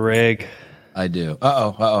parts on the reg. I do.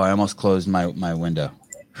 Uh-oh. I almost closed my window.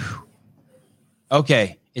 Whew.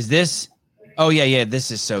 Okay. Is this? Oh, yeah. This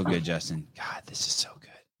is so good, Justin. God, this is so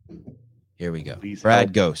good. Here we go. Please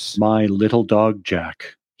Brad help Gose. My little dog,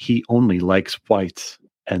 Jack. He only likes whites,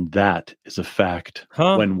 and that is a fact.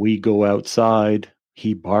 Huh? When we go outside,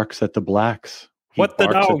 he barks at the blacks. He What the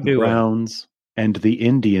barks dog at the doing? Browns and the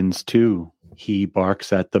Indians, too. He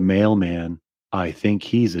barks at the mailman. I think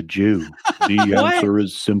he's a Jew. The What? answer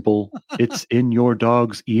is simple. It's in your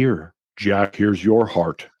dog's ear. Jack hears your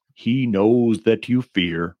heart. He knows that you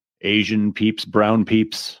fear Asian peeps, brown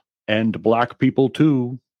peeps, and black people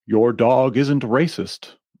too. Your dog isn't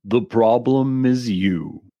racist. The problem is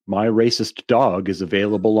you. My racist dog is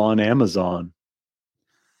available on Amazon.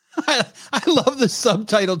 I love the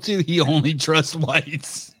subtitle, too. He only trusts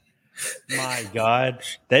whites. My God.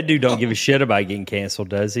 That dude don't give a shit about getting canceled,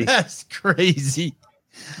 does he? That's crazy.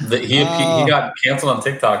 He got canceled on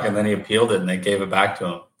TikTok, and then he appealed it, and they gave it back to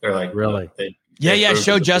him. They're like, really? Yeah.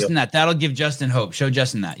 Show Justin that. That'll give Justin hope. Show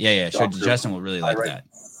Justin that. Yeah. Justin will really like that.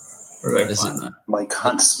 My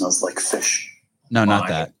cunt smells like fish. No, not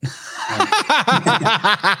that.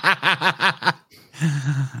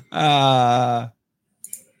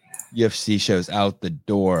 UFC shows out the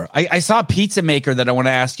door. I saw a pizza maker that I want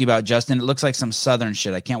to ask you about, Justin. It looks like some Southern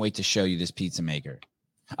shit. I can't wait to show you this pizza maker.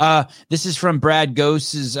 This is from Brad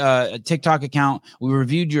Ghost's TikTok account. We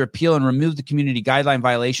reviewed your appeal and removed the community guideline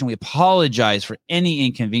violation. We apologize for any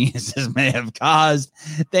inconveniences may have caused.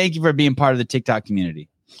 Thank you for being part of the TikTok community.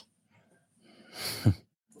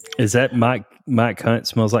 Is that Mike Hunt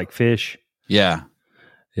smells like fish? Yeah.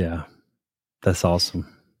 That's awesome.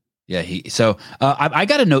 Yeah, I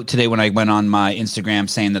got a note today when I went on my Instagram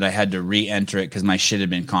saying that I had to re-enter it because my shit had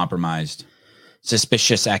been compromised.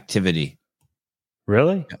 Suspicious activity.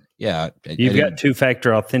 Really? Yeah. You've got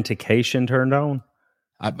 2-factor authentication turned on?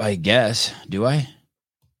 I guess. Do I?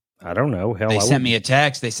 I don't know. Hell, they sent me a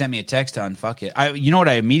text. They sent me a text on fuck it. You know what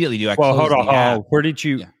I immediately do? Hold on. Where did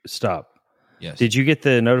you stop? Yes. Did you get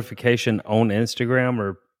the notification on Instagram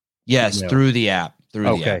or? Yes, email? Through the app.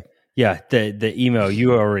 Okay. Yeah, the email,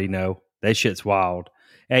 you already know. That shit's wild.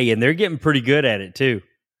 Hey, and they're getting pretty good at it too.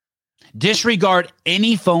 Disregard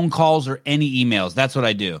any phone calls or any emails. That's what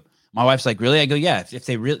I do. My wife's like, really? I go, yeah. If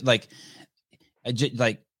they really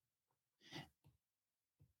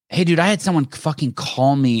hey, dude, I had someone fucking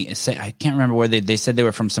call me and say, I can't remember where they said they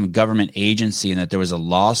were from some government agency and that there was a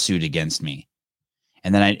lawsuit against me.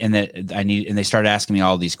 And then they started asking me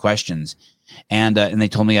all these questions. And they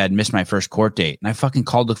told me I'd missed my first court date. And I fucking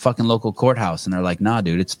called the fucking local courthouse and they're like, nah,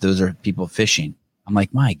 dude, those are people fishing. I'm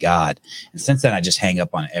like, my God. And since then I just hang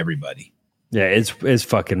up on everybody. Yeah, it's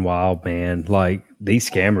fucking wild, man. Like these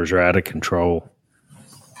scammers are out of control.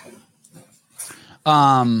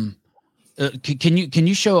 Can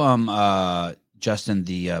you show Justin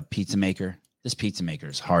the pizza maker? This pizza maker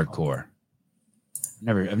is hardcore.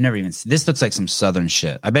 I've never even. This looks like some Southern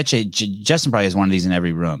shit. I bet you Justin probably has one of these in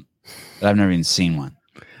every room, but I've never even seen one.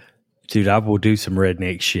 Dude, I will do some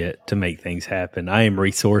redneck shit to make things happen. I am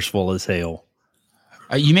resourceful as hell.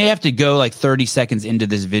 You may have to go like 30 seconds into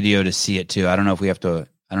this video to see it too. I don't know if we have to.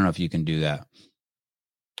 I don't know if you can do that.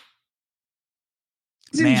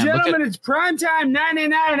 Ladies and gentlemen, it's primetime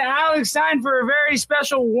 99. Alex Stein for a very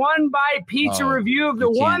special one-bite pizza review of the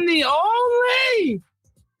one, the only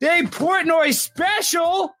Dave Portnoy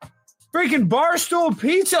special. Freaking Barstool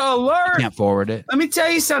Pizza alert. Can't forward it. Let me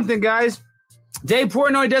tell you something, guys. Dave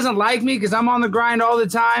Portnoy doesn't like me because I'm on the grind all the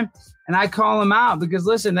time, and I call him out because,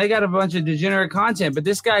 listen, they got a bunch of degenerate content, but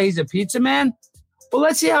this guy, he's a pizza man. Well,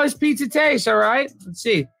 let's see how his pizza tastes, all right? Let's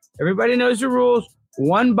see. Everybody knows the rules.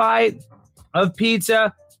 One bite of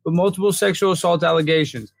pizza with multiple sexual assault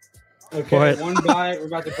allegations. Okay, one bite. We're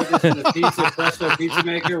about to put this in the pizza presto pizza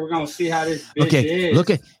maker. We're going to see how this bitch is. Look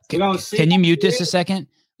at. Can you mute this a second?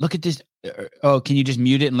 Look at this. Oh, can you just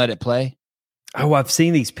mute it and let it play? Oh, I've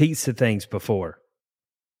seen these pizza things before.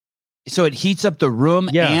 So it heats up the room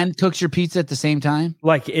and cooks your pizza at the same time?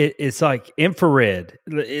 Like it's like infrared.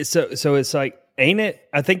 So it's like, ain't it?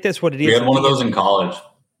 I think that's what it is. We had one of those in college.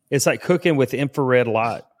 It's like cooking with infrared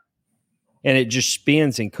light. And it just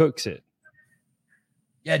spins and cooks it.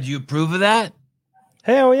 Yeah, do you approve of that?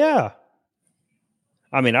 Hell yeah.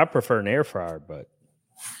 I mean, I prefer an air fryer, but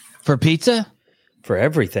for pizza? For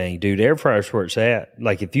everything, dude. Air fryer's where it's at.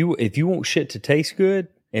 Like if you want shit to taste good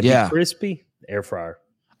and be crispy, air fryer.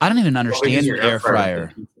 I don't even understand your air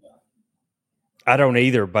fryer. I don't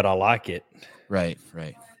either, but I like it. Right.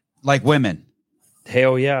 Like women.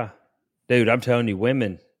 Hell yeah. Dude, I'm telling you,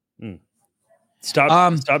 women.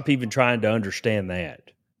 Stop even trying to understand that.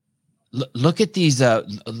 Look at these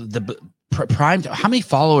prime. How many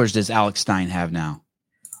followers does Alex Stein have now?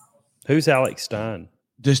 Who's Alex Stein?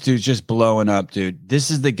 This dude's just blowing up, dude.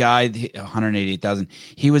 This is the guy, 188,000.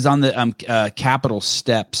 He was on the Capitol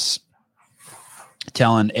steps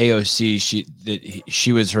telling AOC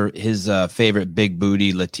she was his favorite big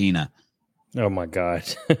booty Latina. Oh my God.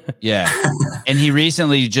 Yeah. And he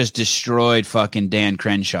recently just destroyed fucking Dan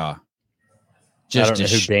Crenshaw. I don't know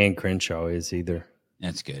who Dan Crenshaw is either.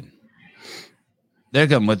 That's good. They're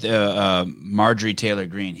coming with Marjorie Taylor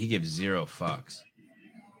Greene. He gives zero fucks.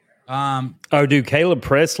 Oh, dude, Caleb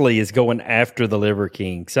Presley is going after the Liver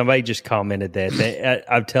King. Somebody just commented that.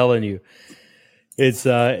 I'm telling you, it's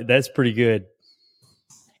that's pretty good.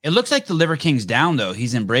 It looks like the Liver King's down though.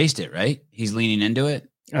 He's embraced it, right? He's leaning into it.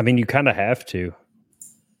 I mean, you kind of have to.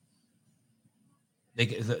 The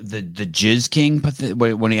Jizz King,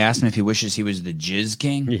 when he asked him if he wishes he was the Jizz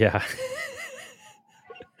King. Yeah.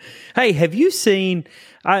 Hey, have you seen?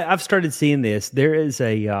 I've started seeing this. There is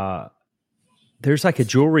there's like a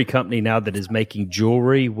jewelry company now that is making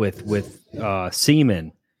jewelry with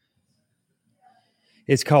semen.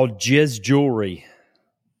 It's called Jizz Jewelry.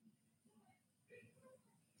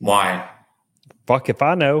 Why? Fuck if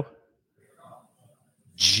I know.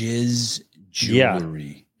 Jizz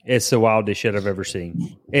Jewelry. Yeah, it's the wildest shit I've ever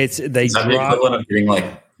seen. Is that the equivalent of getting like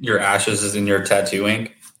your ashes is in your tattoo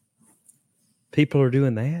ink? People are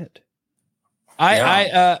doing that.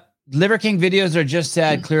 Liver King videos are just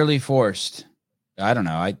sad, clearly forced. I don't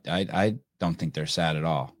know. I don't think they're sad at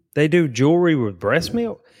all. They do jewelry with breast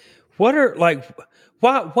milk. Whatever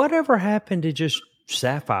happened to just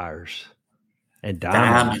sapphires and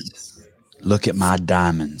diamonds? Look at my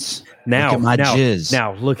diamonds. Now, look at my jizz.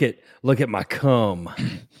 Now look at my cum.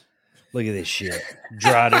 Look at this shit.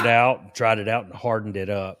 Dried it out and hardened it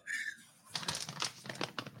up.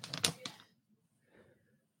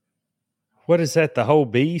 What is that? The whole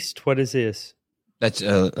beast? What is this? That's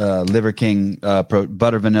Liver King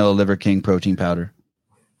butter vanilla Liver King protein powder.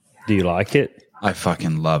 Do you like it? I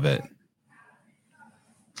fucking love it.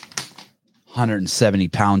 170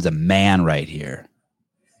 pounds of man right here.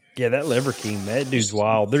 Yeah, that Liver King, that dude's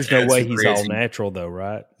wild. There's no way he's all natural though,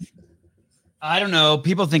 right? I don't know.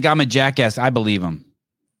 People think I'm a jackass. I believe him.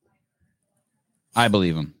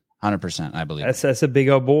 100%. I believe that's a big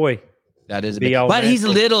old boy. That is a big, but he's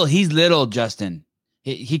little. He's little, Justin.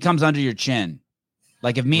 He comes under your chin.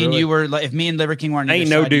 Like if me and you were, like if me and Liver King were on ain't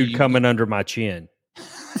no dude coming under my chin.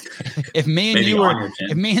 If me and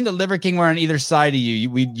if me and the Liver King were on either side of you,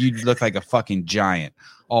 you'd look like a fucking giant.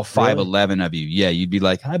 All 5'11" of you. Yeah, you'd be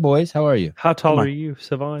like, "Hi, boys. How are you? How tall are you,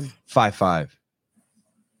 Savon?" 5'5".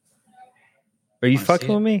 Are you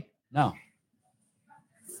fucking with me? No.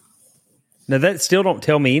 Now that still don't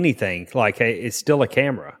tell me anything. Like it's still a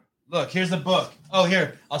camera. Look, here's the book. Oh,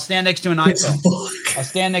 here. I'll stand next to an iPhone. I'll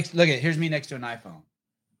stand next. Look at here's me next to an iPhone.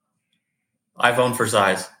 iPhone for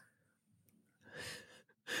size.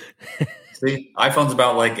 See, iPhone's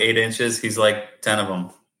about like 8 inches. He's like 10 of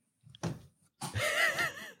them.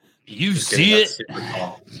 You see it?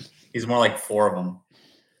 He's more like 4 of them.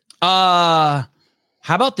 How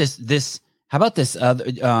about this? How about this?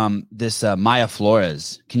 Maya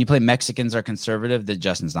Flores. Can you play Mexicans Are Conservative? That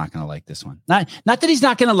Justin's not going to like this one. Not that he's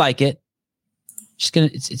not going to like it. Just gonna.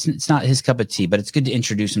 It's not his cup of tea, but it's good to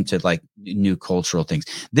introduce him to like new cultural things.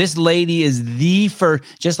 This lady is the first.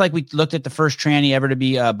 Just like we looked at the first tranny ever to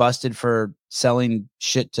be busted for selling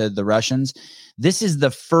shit to the Russians. This is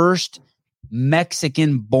the first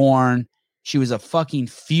Mexican-born. She was a fucking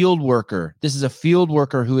field worker. This is a field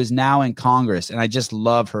worker who is now in Congress, and I just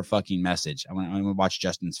love her fucking message. I'm gonna watch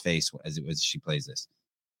Justin's face as she plays this.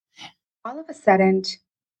 All of a sudden,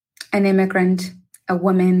 an immigrant, a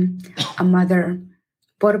woman, a mother,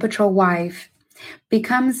 Border Patrol wife,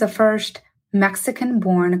 becomes the first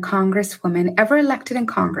Mexican-born congresswoman ever elected in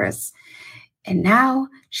Congress, and now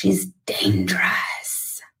she's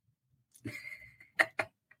dangerous.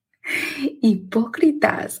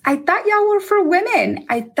 Hipócritas. I thought y'all were for women.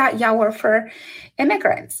 I thought y'all were for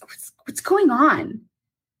immigrants. What's going on?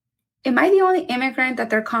 Am I the only immigrant that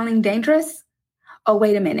they're calling dangerous? Oh,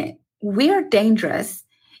 wait a minute. We are dangerous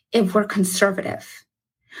if we're conservative.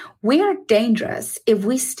 We are dangerous if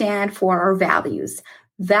we stand for our values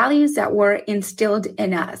that were instilled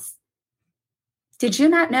in us. Did you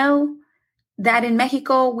not know that in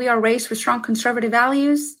Mexico, we are raised with strong conservative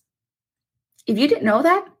values? If you didn't know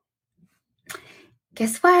that,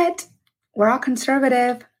 guess what? We're all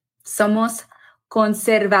conservative. Somos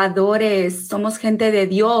conservadores. Somos gente de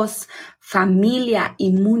Dios, familia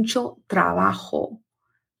y mucho trabajo.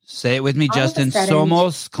 Say it with me, Justin.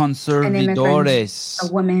 Somos conservadores.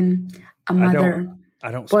 A woman, a mother,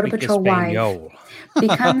 I don't Border Patrol wife,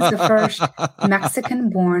 becomes the first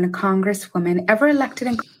Mexican-born congresswoman ever elected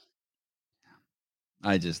in.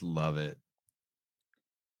 I just love it.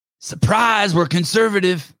 Surprise, we're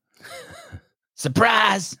conservative.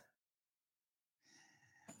 Surprise.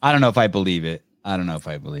 I don't know if I believe it. I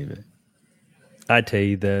tell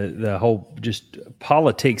you, the whole just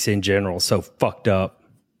politics in general is so fucked up.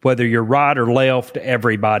 Whether you're right or left,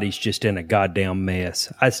 everybody's just in a goddamn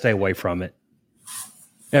mess. I stay away from it.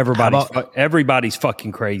 Everybody's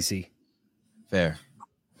fucking crazy. Fair.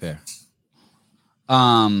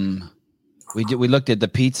 We looked at the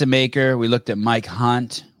pizza maker. We looked at Mike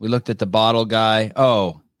Hunt. We looked at the bottle guy.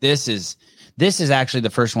 Oh, this is actually the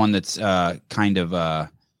first one that's kind of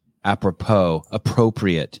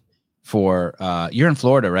appropriate for you're in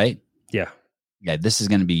Florida, right? Yeah. This is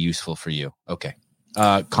going to be useful for you. Okay.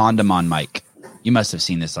 Condom on Mike. You must have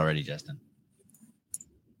seen this already, Justin.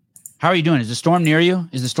 How are you doing? Is the storm near you?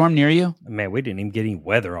 Man, we didn't even get any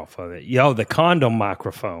weather off of it. Yo, the condom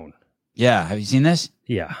microphone. Yeah. Have you seen this?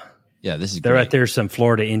 Yeah. Yeah, this is there. Great. Right there's some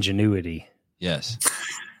Florida ingenuity. Yes.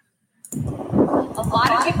 A lot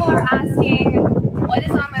of people are asking, what is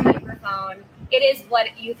on my microphone? It is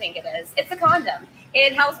what you think it is. It's a condom.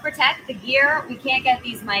 It helps protect the gear. We can't get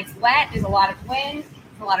these mics wet. There's a lot of wind,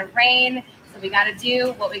 a lot of rain. So we got to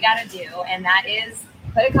do what we got to do. And that is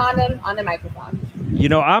put a condom on the microphone. You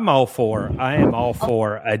know, I am all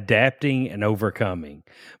for adapting and overcoming.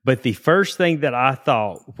 But the first thing that I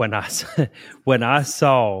thought when I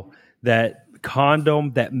saw that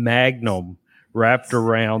condom, that magnum wrapped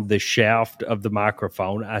around the shaft of the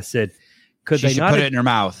microphone, I said, could they not put it in her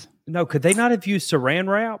mouth? No, could they not have used saran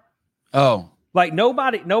wrap? Oh. Like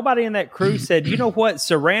nobody in that crew said, you know what,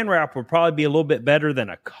 saran wrap would probably be a little bit better than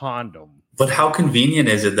a condom. But how convenient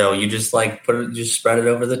is it though? You just like just spread it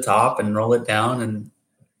over the top and roll it down, and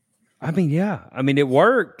I mean, yeah, I mean it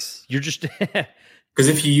works. You're just because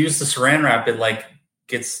if you use the saran wrap, it like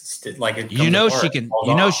gets like it.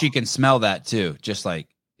 She can smell that too. Just like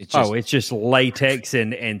it's just latex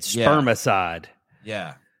and spermicide.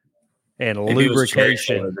 Yeah. And maybe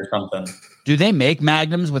lubrication or something. Do they make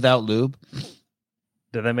magnums without lube?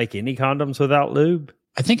 Do they make any condoms without lube?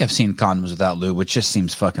 I think I've seen condoms without lube, which just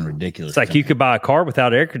seems fucking ridiculous. It's like you could buy a car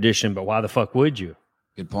without air conditioning, but why the fuck would you?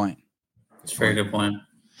 Good point. It's a very good point.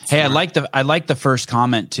 Hey, I like the first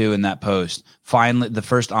comment too in that post. Finally, the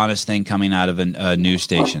first honest thing coming out of a news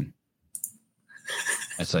station.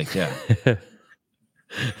 It's like, yeah.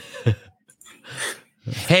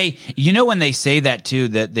 Hey, you know when they say that too,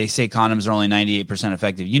 that they say condoms are only 98%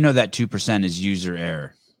 effective, you know that 2% is user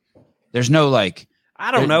error. There's no like...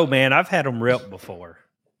 I don't know, man. I've had them ripped before.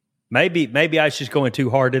 Maybe I was just going too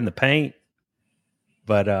hard in the paint,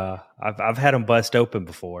 but I've had them bust open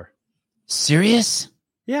before. Serious?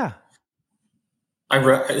 Yeah.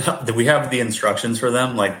 We have the instructions for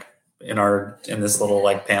them, like in this little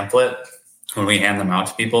like pamphlet when we hand them out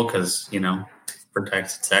to people, because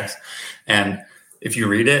protect sex. And if you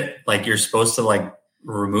read it, like you're supposed to like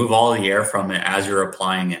remove all the air from it as you're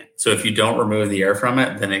applying it. So if you don't remove the air from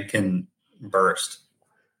it, then it can burst.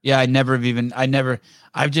 Yeah, I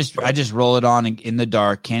just roll it on in the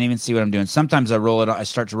dark. Can't even see what I'm doing. Sometimes I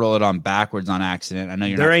start to roll it on backwards on accident. I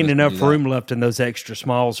know there ain't enough room left in those extra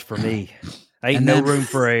smalls for me. Ain't no room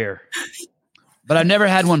for air. But I've never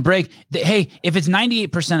had one break. Hey, if it's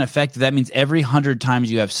 98% effective, that means every 100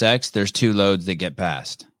 times you have sex, there's 2 loads that get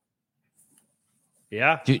passed.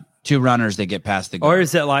 Yeah. Two runners that get past the guard. Or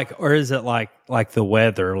is it like the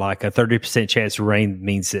weather, like a 30% chance of rain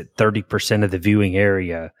means that 30% of the viewing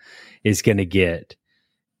area is going to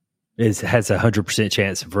has a 100%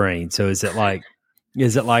 chance of rain. So is it like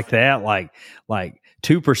that? Like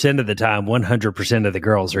 2% of the time, 100% of the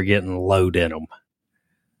girls are getting load in them.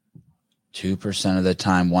 2% of the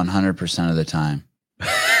time, 100% of the time.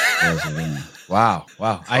 Wow.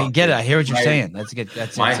 I get it. I hear what you're saying. That's good.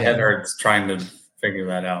 That's my head hurts trying to figure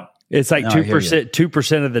that out. It's like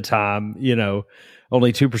 2% of the time,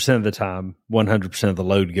 only 2% of the time, 100% of the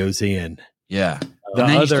load goes in. Yeah.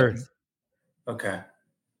 Okay.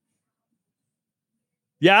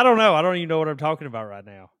 Yeah, I don't know. I don't even know what I'm talking about right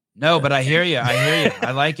now. No, but I hear you.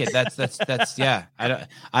 I like it. That's yeah.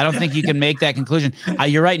 I don't think you can make that conclusion.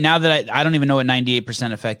 You're right. Now that I don't even know what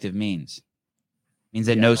 98% effective means. Means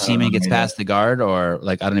that no semen gets past the guard, or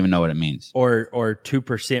like I don't even know what it means. Or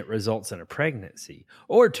 2% results in a pregnancy,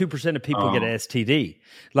 or 2% of people get STD.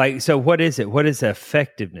 Like, so what is it? What is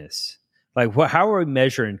effectiveness? Like, how are we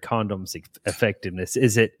measuring condoms effectiveness?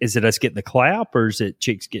 Is it us getting the clap, or is it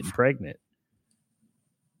chicks getting pregnant?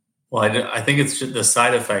 Well, I think it's just the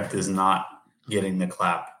side effect is not getting the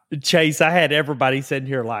clap. Chase, I had everybody sitting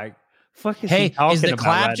here like, fuck is he talking is the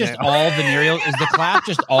clap right just now? all venereal? Is the clap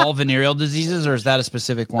just all venereal diseases, or is that a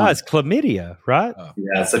specific one? No, it's chlamydia, right? Oh.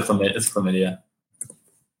 Yeah, it's chlamydia.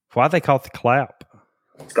 Why they call it the clap?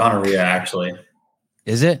 It's gonorrhea, actually.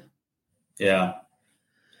 Is it? Yeah.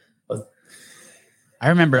 I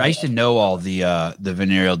remember I used to know all the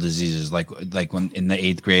venereal diseases, like when in the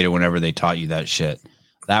 8th grade or whenever they taught you that shit.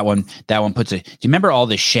 That one puts do you remember all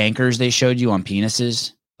the chancres they showed you on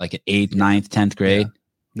penises, like at 8th, 9th, 10th grade? Yeah.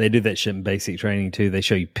 They do that shit in basic training too. They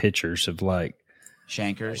show you pictures of like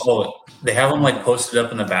chancres. Oh, they have them like posted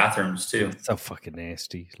up in the bathrooms too. It's so fucking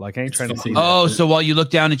nasty. Like I ain't trying to see. Oh, so while you look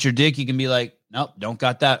down at your dick, you can be like, nope, don't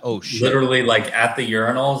got that. Oh shit. Literally, like at the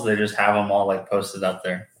urinals, they just have them all like posted up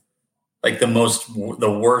there, like the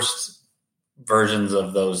worst versions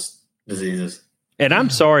of those diseases. And I'm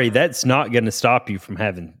sorry, that's not going to stop you from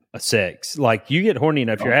having a sex. Like you get horny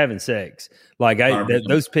enough, you're having sex. Like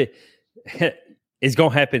those. It's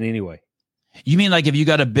going to happen anyway. You mean like if you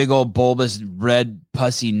got a big old bulbous red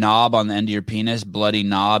pussy knob on the end of your penis, bloody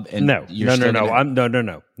knob? And no.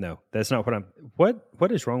 No. That's not what I'm.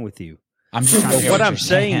 What is wrong with you? I'm just trying to what I'm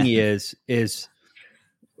saying is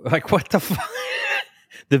like what the fuck?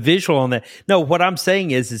 The visual on that. No, what I'm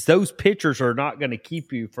saying is those pictures are not going to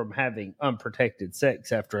keep you from having unprotected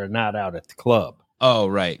sex after a night out at the club. Oh,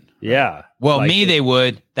 right. Yeah. Well, like they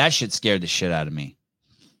would. That shit scared the shit out of me.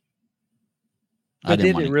 But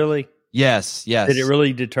did it really? Yes. Did it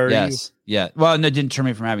really deter you? Yes. Yeah. Well, no, it didn't deter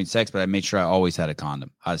me from having sex, but I made sure I always had a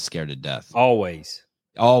condom. I was scared to death. Always,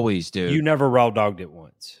 dude. You never raw dogged it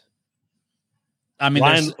once. I mean,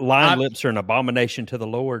 lion lips are an abomination to the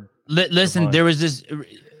Lord. Listen, there was this.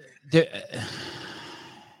 There's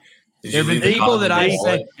been people that I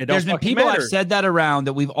said. There's been people I've said that around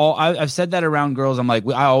that I've said that around girls. I'm like,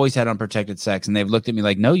 I always had unprotected sex, and they've looked at me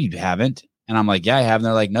like, no, you haven't. And I'm like, yeah, I have. And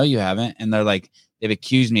they're like, no, you haven't. And they're like, they've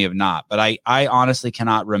accused me of not. But I honestly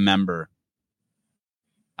cannot remember.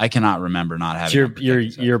 I cannot remember not having.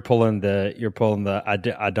 You're pulling the. I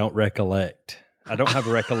don't recollect. I don't have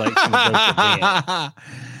a recollection of those.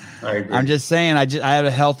 I'm just saying, I have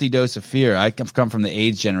a healthy dose of fear. I come from the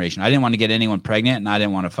AIDS generation. I didn't want to get anyone pregnant, and I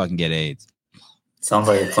didn't want to fucking get AIDS. Sounds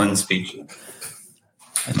like a Clinton speech.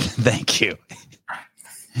 Thank you.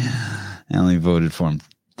 I only voted for him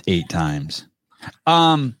 8 times.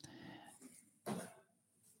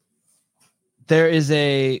 There is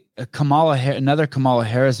another Kamala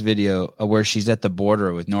Harris video where she's at the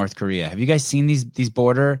border with North Korea. Have you guys seen these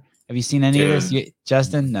border? Have you seen any of this,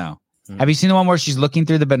 Justin? No. Have you seen the one where she's looking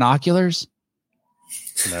through the binoculars?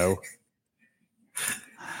 No.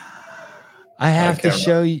 I have to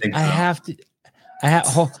show you. I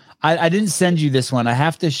didn't send you this one. I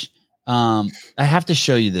have to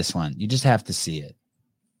show you this one. You just have to see it.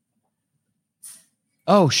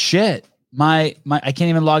 Oh shit. My I can't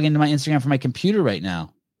even log into my Instagram from my computer right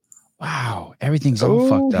now. Wow, everything's all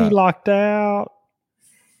fucked up. He locked out.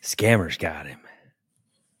 Scammers got him.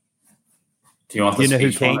 Do you want the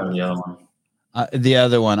speech one or the other one? The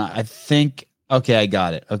other one, I think. Okay, I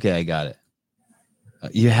got it.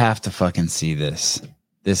 You have to fucking see this.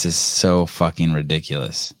 This is so fucking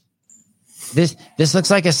ridiculous. This looks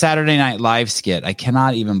like a Saturday Night Live skit. I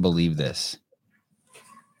cannot even believe this.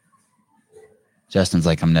 Justin's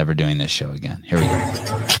like, I'm never doing this show again. Here we go.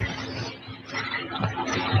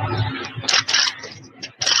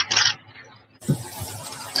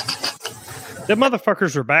 The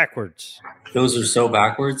motherfuckers are backwards. Those are so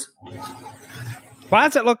backwards. Why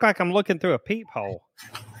does it look like I'm looking through a peephole?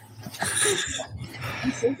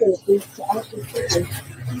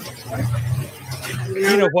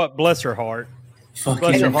 You know what? Bless her heart.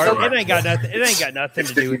 Bless her heart. It ain't got nothing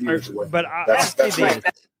to do with her. But I'll say this.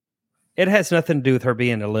 It has nothing to do with her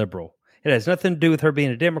being a liberal. It has nothing to do with her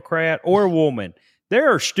being a Democrat or a woman.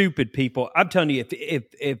 There are stupid people. I'm telling you,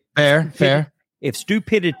 if fair. If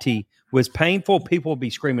stupidity was painful, people would be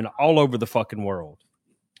screaming all over the fucking world.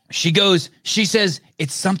 She says,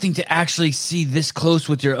 it's something to actually see this close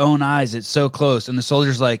with your own eyes. It's so close. And the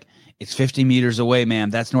soldier's like, it's 50 meters away, ma'am.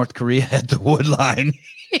 That's North Korea at the wood line.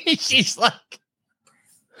 She's like,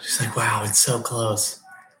 wow, it's so close.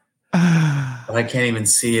 But I can't even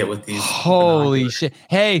see it with these. Holy shit.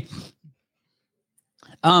 Hey,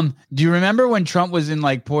 do you remember when Trump was in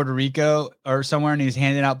like Puerto Rico or somewhere and he was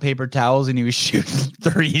handing out paper towels and he was shooting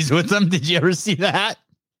threes with them? Did you ever see that?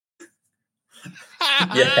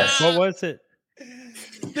 Yes. What was it?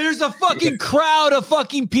 There's a fucking crowd of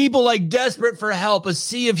fucking people like desperate for help, a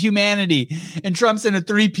sea of humanity. And Trump's in a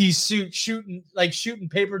 3-piece suit shooting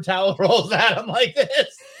paper towel rolls at him like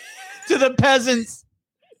this to the peasants.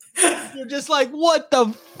 You're just like, what the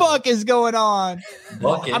fuck is going on?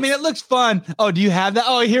 Bucket. I mean, it looks fun. Oh, do you have that?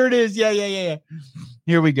 Oh, here it is. Yeah.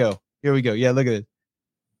 Here we go. Yeah, look at it.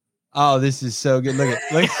 Oh, this is so good. Look.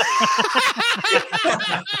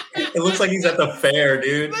 It looks like he's at the fair,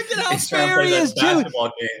 dude. Look at how fair he is, too.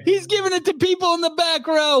 He's giving it to people in the back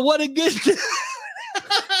row. What a good.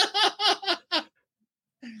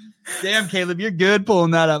 Damn, Caleb, you're good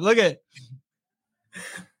pulling that up. Look at it.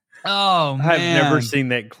 Oh, man. I've never seen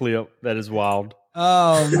that clip. That is wild.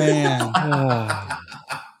 Oh, man.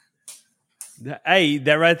 Hey,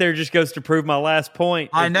 that right there just goes to prove my last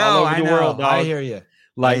point. I know. World, I hear you.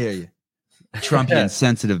 I hear you. Trumpian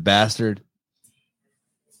sensitive bastard.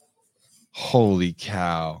 Holy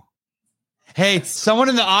cow. Hey, someone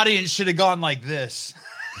in the audience should have gone like this.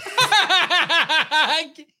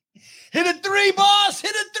 Hit a 3, boss.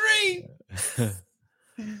 Hit a 3.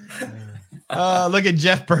 Look at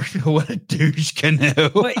Jeff Burke. What a douche canoe.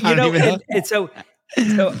 But, you know, it's so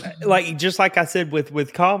like just like I said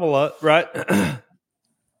with Kamala, right?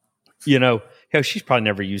 You know, hell, she's probably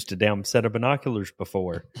never used a damn set of binoculars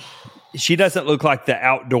before. She doesn't look like the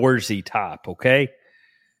outdoorsy type, okay?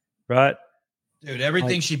 Right? Dude,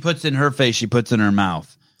 everything she puts in her face, she puts in her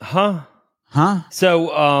mouth. Huh?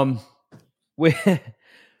 So, with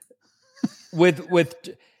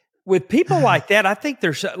people like that, I think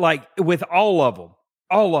there's like with all of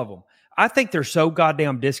them, I think they're so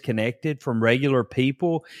goddamn disconnected from regular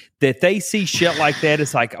people that they see shit like that.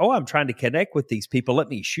 It's like, oh, I'm trying to connect with these people. Let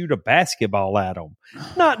me shoot a basketball at them,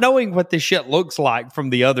 not knowing what this shit looks like from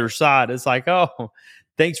the other side. It's like, oh,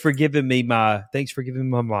 thanks for giving me my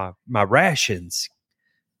rations,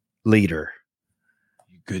 leader.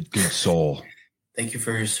 Good soul. Thank you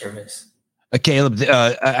for your service. Caleb,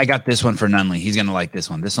 I got this one for Nunley. He's going to like this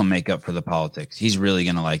one. This will make up for the politics. He's really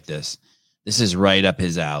going to like this. This is right up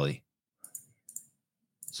his alley.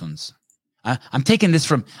 This one's. I'm taking this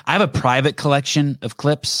from. I have a private collection of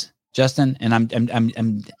clips, Justin, and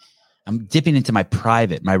I'm dipping into my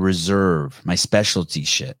private, my reserve, my specialty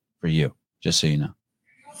shit for you. Just so you know.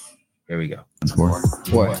 Here we go.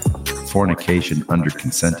 What? Fornication under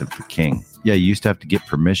consent of the king. Yeah, you used to have to get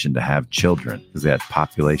permission to have children because they had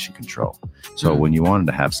population control. So when you wanted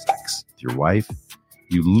to have sex with your wife,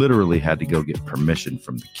 you literally had to go get permission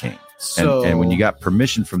from the king. And when you got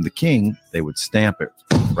permission from the king, they would stamp it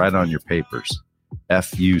right on your papers.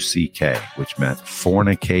 F-U-C-K, which meant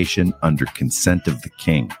fornication under consent of the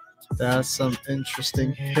king. That's some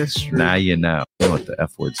interesting history. Now you know what the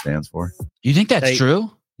F word stands for. You think that's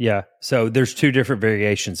true? Yeah. So there's two different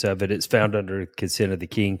variations of it. It's found under consent of the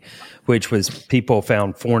king, which was people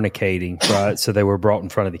found fornicating, right? So they were brought in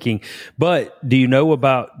front of the king. But do you know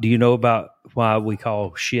about why we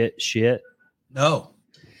call shit? No.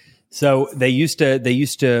 So they used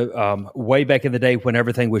to way back in the day when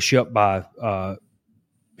everything was shipped by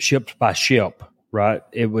ship, right?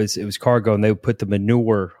 It was cargo, and they would put the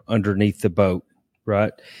manure underneath the boat,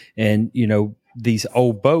 right? And these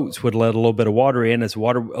old boats would let a little bit of water in. As a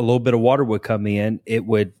little bit of water would come in, it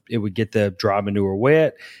would get the dry manure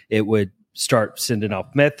wet. It would start sending off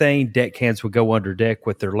methane. Deckhands would go under deck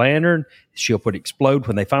with their lantern. The ship would explode.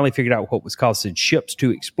 When they finally figured out what was causing ships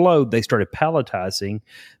to explode, they started palletizing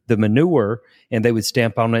the manure, and they would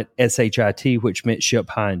stamp on it SHIT, which meant ship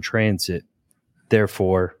high in transit.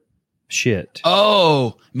 Therefore, shit.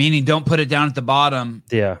 Oh, meaning don't put it down at the bottom.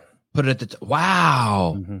 Yeah. Put it at the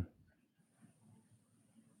wow. Mm-hmm.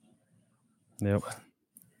 Yep.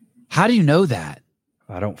 How do you know that?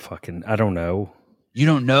 I don't know. You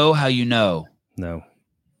don't know how you know. No.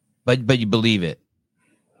 But you believe it.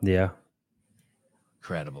 Yeah.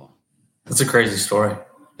 Incredible. That's a crazy story.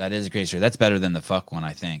 That is a crazy story. That's better than the fuck one,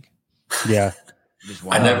 I think. Yeah.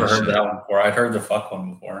 I never heard that one before. I'd heard the fuck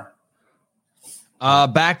one before.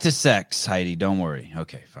 Back to sex, Heidi. Don't worry.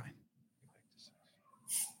 Okay, fine.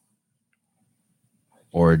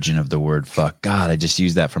 Origin of the word fuck. God, I just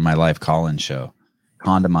used that for my live call-in show.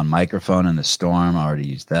 Condom on microphone in the storm. I already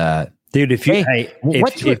used that. Dude, if you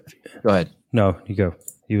go ahead. No, you go.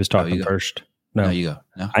 He was talking first. No, you go.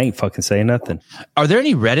 No, I ain't fucking saying nothing. Are there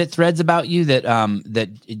any Reddit threads about you that are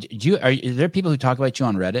there people who talk about you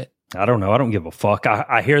on Reddit? I don't know. I don't give a fuck.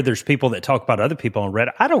 I hear there's people that talk about other people on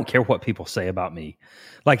Reddit. I don't care what people say about me.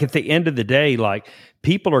 Like at the end of the day, like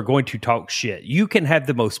people are going to talk shit. You can have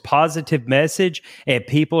the most positive message and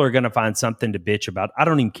people are going to find something to bitch about. I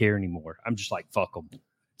don't even care anymore. I'm just like, fuck them.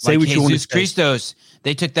 Say what you want to say. Christos,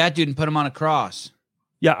 they took that dude and put him on a cross.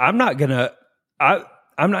 Yeah, I'm not gonna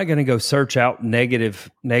go search out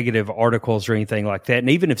negative articles or anything like that. And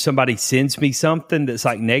even if somebody sends me something that's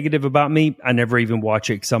like negative about me, I never even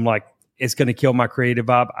watch it because I'm like, it's going to kill my creative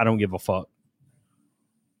vibe. I don't give a fuck.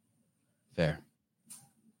 Fair.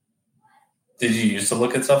 Did you used to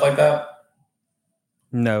look at stuff like that?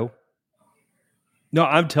 No,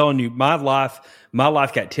 I'm telling you, my life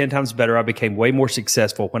got 10 times better. I became way more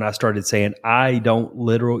successful when I started saying, I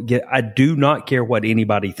do not care what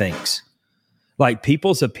anybody thinks. Like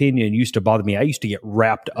people's opinion used to bother me. I used to get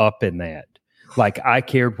wrapped up in that. Like I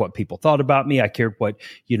cared what people thought about me. I cared what,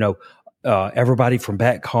 everybody from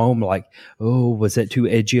back home, like, oh, was that too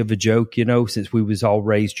edgy of a joke? Since we was all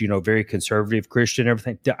raised, very conservative Christian,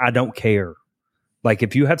 everything. I don't care. Like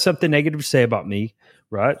if you have something negative to say about me,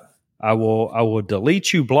 right? I will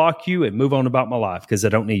delete you, block you, and move on about my life because I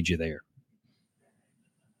don't need you there.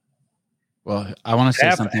 Well, I want to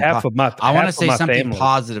say something. I want to say something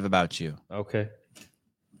positive about you. Okay.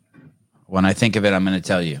 When I think of it, I'm going to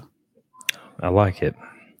tell you. I like it.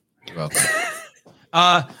 You're welcome.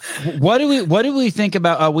 What do we think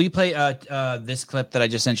about? Will you play this clip that I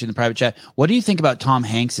just sent you in the private chat? What do you think about Tom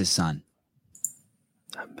Hanks' son?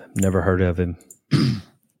 I've never heard of him. I'm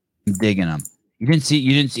digging him. You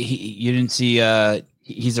didn't see.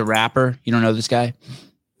 He's a rapper. You don't know this guy?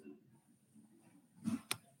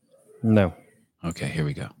 No. Okay, here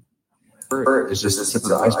we go. It's just the tip of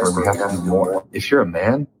the iceberg. We have to do more. If you're a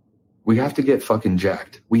man, we have to get fucking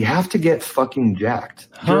jacked. We have to get fucking jacked.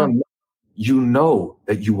 You know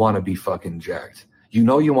that you want to be fucking jacked. You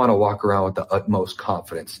know you want to walk around with the utmost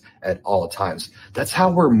confidence at all times. That's how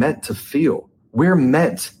we're meant to feel. We're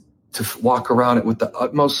meant to walk around with the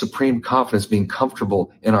utmost supreme confidence, being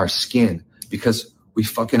comfortable in our skin because we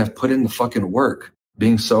fucking have put in the fucking work.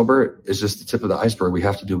 Being sober is just the tip of the iceberg. We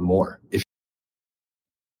have to do more.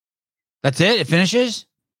 That's it? It finishes?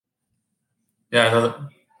 Yeah,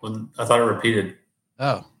 I thought it repeated.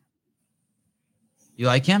 Oh. You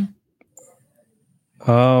like him?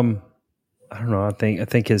 I don't know. I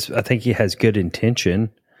think he has good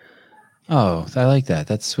intention. Oh, I like that.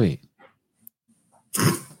 That's sweet.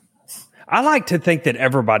 I like to think that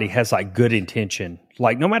everybody has like good intention.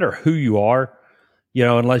 Like no matter who you are,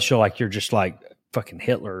 unless you're just like fucking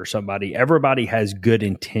Hitler or somebody, everybody has good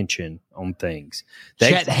intention on things.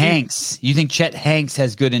 Chet Hanks. You think Chet Hanks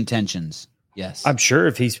has good intentions? Yes. I'm sure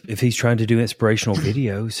if he's trying to do inspirational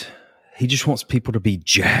videos, he just wants people to be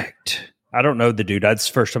jacked. I don't know the dude. That's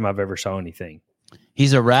the first time I've ever saw anything.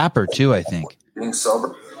 He's a rapper too, I think. Being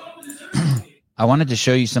sober. I wanted to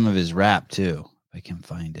show you some of his rap too, if I can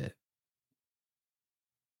find it.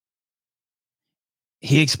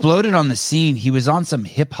 He exploded on the scene. He was on some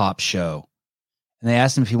hip hop show. And they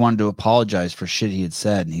asked him if he wanted to apologize for shit he had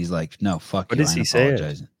said. And he's like, no, fuck what you. What does he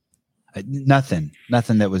say? Nothing.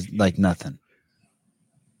 Nothing that was like nothing.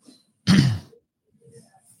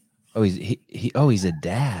 He's a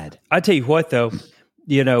dad. I tell you what, though,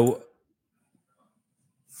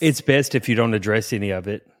 it's best if you don't address any of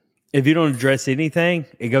it. If you don't address anything,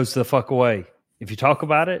 it goes the fuck away. If you talk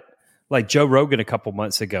about it, like Joe Rogan a couple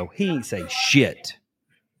months ago, he ain't say shit.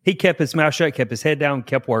 He kept his mouth shut, kept his head down,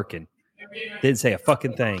 kept working. Didn't say a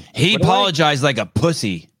fucking thing. He apologized like a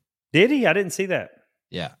pussy. Did he? I didn't see that.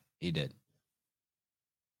 Yeah, he did.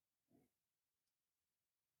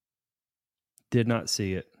 Did not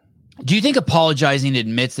see it. Do you think apologizing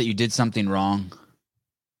admits that you did something wrong?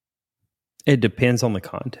 It depends on the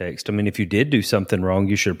context. I mean, if you did do something wrong,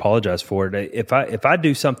 you should apologize for it. If I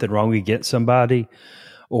do something wrong against somebody,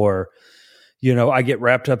 or I get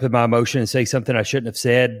wrapped up in my emotion and say something I shouldn't have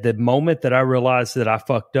said, the moment that I realize that I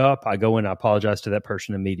fucked up, I go and I apologize to that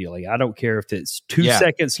person immediately. I don't care if it's 2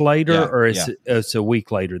 seconds later or it's a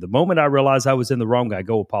week later. The moment I realize I was in the wrong, I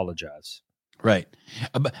go apologize. Right.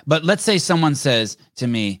 But let's say someone says to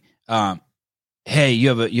me, hey, you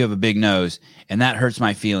have a big nose and that hurts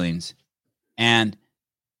my feelings. And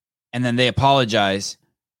then they apologize,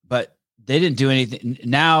 but they didn't do anything.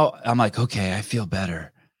 Now I'm like, okay, I feel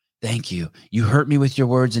better. Thank you. You hurt me with your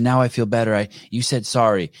words, and now I feel better. You said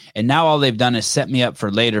sorry, and now all they've done is set me up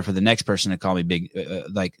for later for the next person to call me big,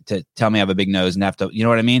 like to tell me I have a big nose and have to. You know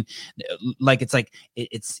what I mean? Like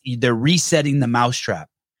it's they're resetting the mousetrap.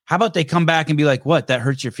 How about they come back and be like, "What? That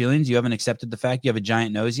hurts your feelings? You haven't accepted the fact you have a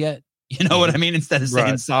giant nose yet." You know what I mean? Instead of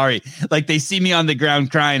saying sorry, like they see me on the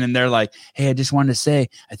ground crying, and they're like, "Hey, I just wanted to say,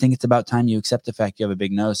 I think it's about time you accept the fact you have a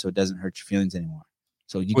big nose, so it doesn't hurt your feelings anymore."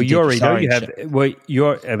 So you already know you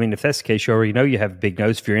have. I mean, if that's the case, you already know you have a big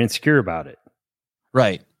nose if you're insecure about it,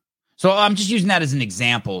 right? So I'm just using that as an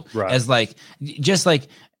example, as like, just like,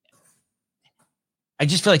 I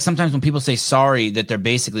just feel like sometimes when people say sorry, that they're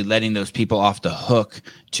basically letting those people off the hook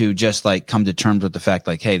to just like come to terms with the fact,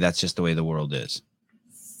 like, hey, that's just the way the world is.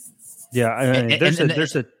 Yeah, I mean, there's and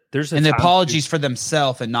the apologies for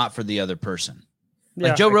themselves and not for the other person. Yeah,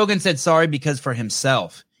 like Joe Rogan said sorry because for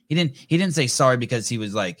himself. He didn't say sorry because he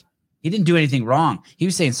was like, he didn't do anything wrong. He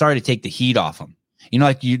was saying sorry to take the heat off him.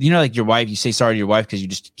 Like like your wife, you say sorry to your wife because you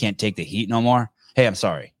just can't take the heat no more. Hey, I'm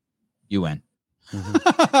sorry. You win.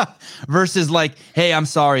 Mm-hmm. Versus like, hey, I'm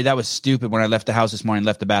sorry. That was stupid when I left the house this morning,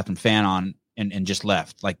 left the bathroom fan on and just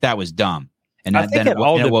left. Like that was dumb. And then it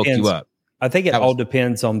woke you up. I think it all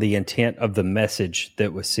depends on the intent of the message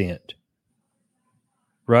that was sent.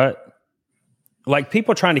 Right? Like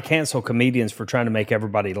people trying to cancel comedians for trying to make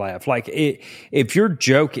everybody laugh. Like if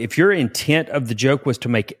your intent of the joke was to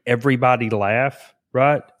make everybody laugh,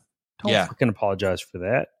 right? Don't fucking apologize for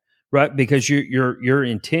that, right? Because your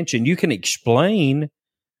intention, you can explain,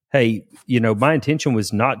 hey, my intention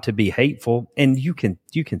was not to be hateful, and you can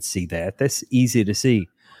see that. That's easy to see,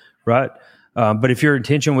 right? But if your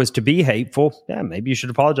intention was to be hateful, maybe you should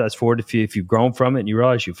apologize for it if you've grown from it and you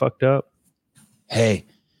realize you fucked up. Hey.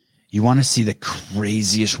 You want to see the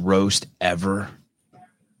craziest roast ever?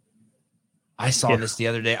 I saw this the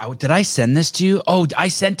other day. Did I send this to you? Oh, I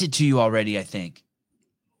sent it to you already, I think.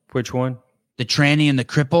 Which one? the tranny and the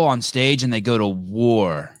cripple on stage, and they go to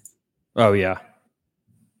war. Oh yeah.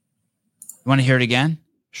 You want to hear it again?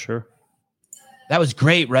 Sure. That was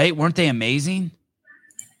great, right? Weren't they amazing?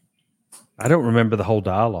 I don't remember the whole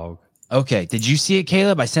dialogue. Okay. Did you see it,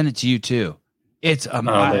 Caleb? I sent it to you too. It's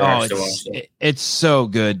it's so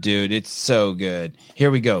good, dude. It's so good.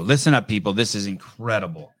 Here we go. Listen up, people. This is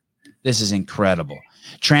incredible.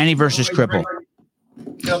 Tranny versus cripple.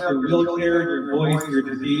 Your wheelchair, your voice, your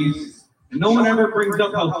disease. No one ever brings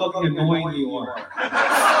up how fucking annoying you are.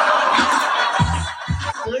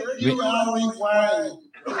 Thank you, Ali Wang.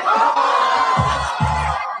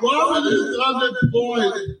 Robin is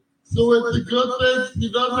unemployed, so it's a good thing he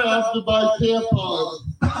doesn't have to buy tampons.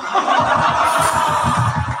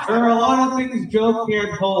 There are a lot of things Joe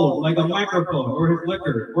can't hold, like a microphone or his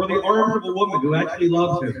liquor, or the arms of a woman who actually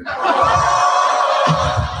loves him.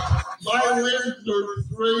 My legs are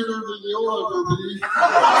straighter than you'll ever be.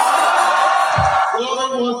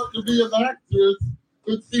 Robin wants to be an actress,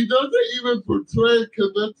 but she doesn't even portray a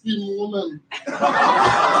convincing woman.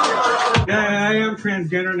 Yeah, I am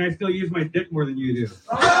transgender and I still use my dick more than you do.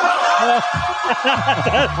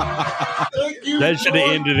 That should have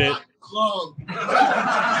ended it. Club.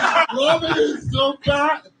 Robin is so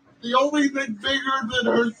fat, the only thing bigger than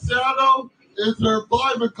her shadow is her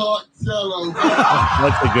Bimacock shadow.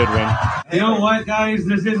 That's a good one. You know what, guys?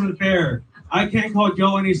 This isn't fair. I can't call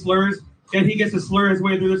Joe any slurs, yet he gets to slur his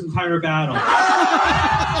way through this entire battle.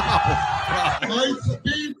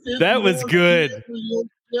 That was good.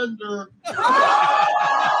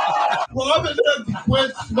 Robin had to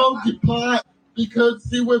quit smoking pot because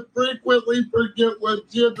she would frequently forget what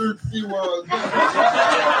gender she was.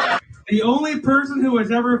 The only person who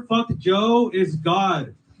has ever fucked Joe is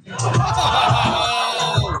God.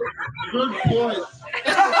 Good point.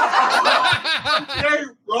 Okay,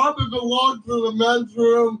 Robin belongs to the men's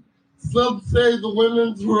room. Some say the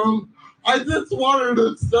women's room. I just want her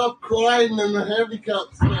to stop crying in the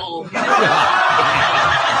handicap stall. When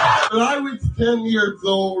I was 10 years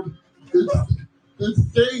old, the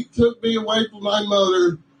state took me away from my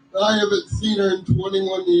mother. I haven't seen her in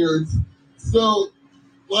 21 years. So,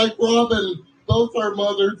 like Robin, both our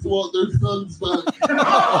mothers want their sons back.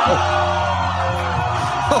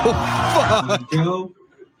 Oh, fuck. Joe,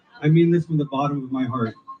 I mean this from the bottom of my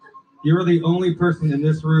heart. You're the only person in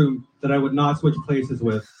this room that I would not switch places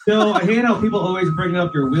with. Still, I hate how people always bring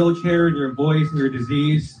up your wheelchair and your voice and your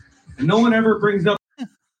disease, and no one ever brings up...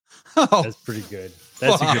 That's pretty good.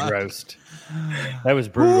 That's a good roast. That was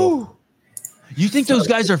brutal. Ooh. You think those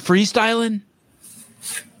guys are freestyling?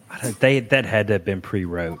 That had to have been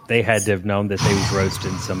pre-wrote. They had to have known that they was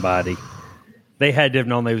roasting somebody. They had to have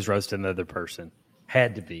known they was roasting another person.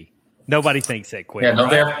 Had to be. Nobody thinks that quick. Yeah, don't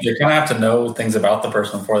they kind of have to know things about the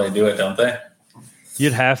person before they do it, don't they?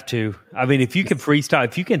 You'd have to. I mean, if you can freestyle,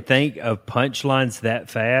 if you can think of punchlines that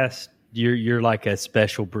fast, you're like a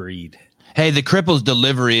special breed. Hey, the cripple's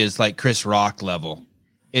delivery is like Chris Rock level.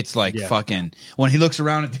 It's like fucking when he looks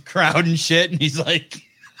around at the crowd and shit, and he's like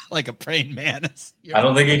a praying mantis. I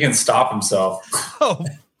don't think he can stop himself. Oh,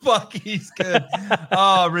 fuck, he's good.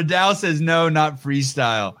 Oh, Radal says no, not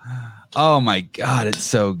freestyle. Oh my God, it's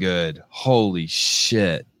so good. Holy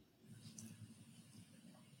shit.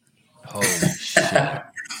 Holy shit.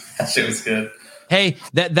 That shit was good. Hey,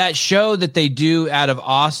 that show that they do out of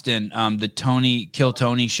Austin, the Kill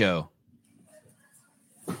Tony show.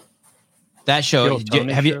 That show,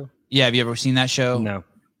 have you ever seen that show? No.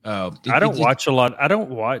 Oh, I don't watch a lot. I don't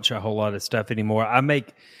watch a whole lot of stuff anymore.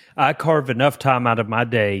 I carve enough time out of my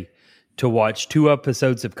day to watch 2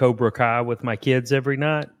 episodes of Cobra Kai with my kids every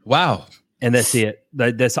night. Wow. And that's it.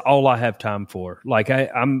 That's all I have time for. Like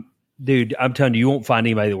I'm telling you, you won't find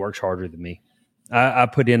anybody that works harder than me. I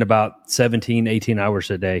put in about 17, 18 hours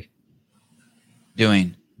a day.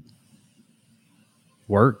 Doing?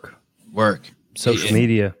 Work. Social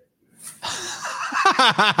media.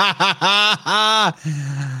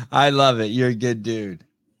 I love it. You're a good dude.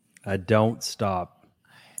 I don't stop.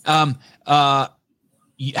 How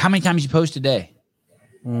many times you post a day?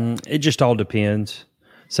 It just all depends.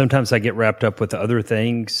 Sometimes I get wrapped up with other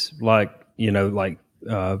things like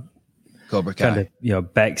Cobra Kai, kind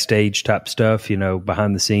of, backstage type stuff,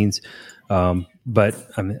 behind the scenes. But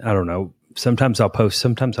I mean, I don't know. Sometimes I'll post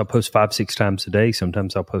 5-6 times a day.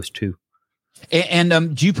 Sometimes I'll post 2.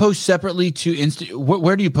 And do you post separately to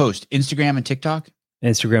where do you post? Instagram and TikTok?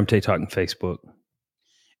 Instagram, TikTok, and Facebook.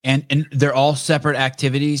 And they're all separate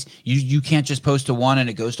activities. You can't just post to one and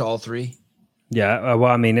it goes to all 3. Yeah.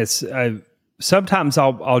 Well, I mean, Sometimes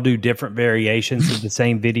I'll do different variations of the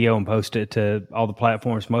same video and post it to all the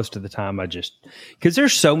platforms. Most of the time because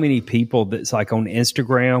there's so many people that's like on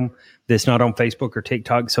Instagram that's not on Facebook or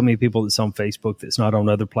TikTok. So many people that's on Facebook that's not on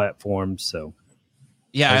other platforms. So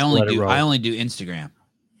yeah, I only do Instagram.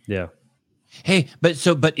 Yeah. Hey, but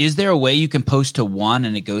is there a way you can post to one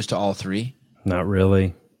and it goes to all three? Not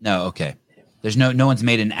really. No. Okay. There's no one's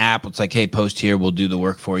made an app. It's like, hey, post here. We'll do the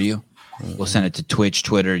work for you. We'll send it to Twitch,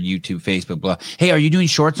 Twitter, YouTube, Facebook, blah. Hey, are you doing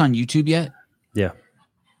shorts on YouTube yet? Yeah.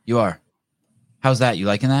 You are. How's that? You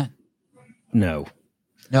liking that? No.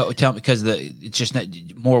 Tell me, because it's just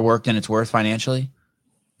more work than it's worth financially.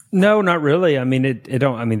 No, not really. I mean,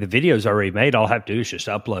 the video's already made. All I have to do is just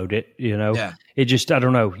upload it, Yeah. It just, I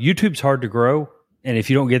don't know. YouTube's hard to grow. And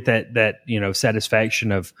if you don't get that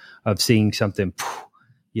satisfaction of seeing something,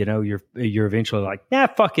 you're eventually like, nah,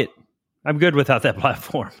 fuck it. I'm good without that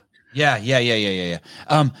platform. Yeah.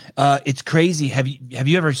 It's crazy. Have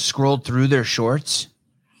you ever scrolled through their shorts?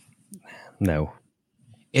 No.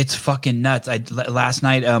 It's fucking nuts. Last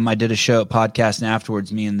night I did a podcast, and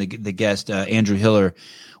afterwards, me and the guest Andrew Hiller,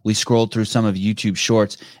 we scrolled through some of YouTube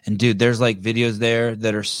shorts, and dude, there's like videos there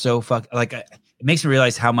that are so it makes me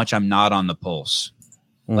realize how much I'm not on the pulse.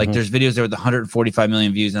 Mm-hmm. Like there's videos there with 145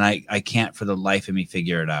 million views, and I can't for the life of me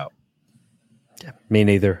figure it out. Yeah, me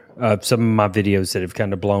neither. Some of my videos that have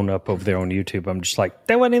kind of blown up over there on YouTube, I'm just like,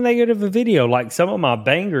 that wasn't that good of a video. Like some of my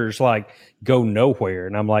bangers go nowhere.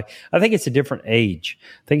 And I'm like, I think it's a different age.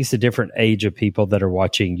 I think it's a different age of people that are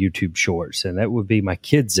watching YouTube shorts. And that would be my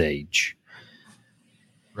kids' age.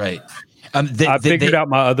 Right. I figured out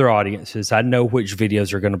my other audiences. I know which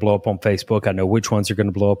videos are going to blow up on Facebook. I know which ones are going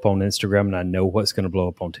to blow up on Instagram. And I know what's going to blow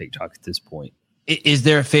up on TikTok at this point. Is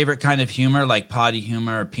there a favorite kind of humor, like potty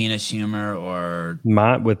humor or penis humor or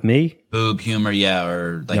with me? Boob humor, yeah,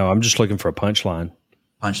 or no, I'm just looking for a punchline.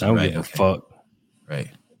 I don't right? Give a fuck. Right.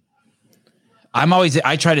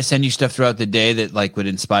 I try to send you stuff throughout the day that like would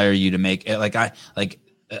inspire you to make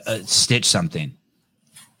stitch something.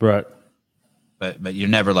 Right. But you're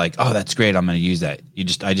never like, oh, that's great, I'm going to use that.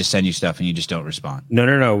 I just send you stuff and you just don't respond.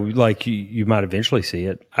 No. Like you might eventually see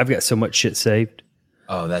it. I've got so much shit saved.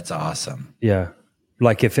 Oh, that's awesome. Yeah.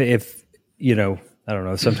 Like if I don't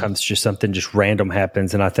know, sometimes just something just random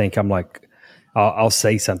happens and I think I'm like, I'll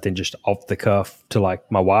say something just off the cuff to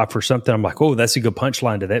like my wife or something. I'm like, oh, that's a good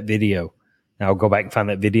punchline to that video. And I'll go back and find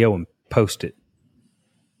that video and post it.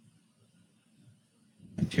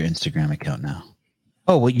 It's your Instagram account now.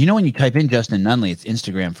 Oh, well, when you type in Justin Nunley, it's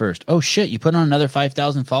Instagram first. Oh, shit. You put on another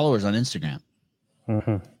 5,000 followers on Instagram.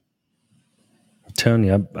 Mm-hmm. I'm telling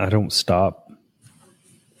you, I don't stop.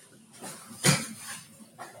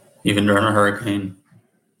 Even during a hurricane.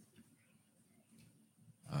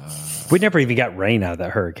 We never even got rain out of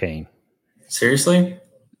that hurricane. Seriously?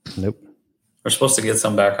 Nope. We're supposed to get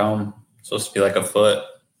some back home. It's supposed to be like a foot.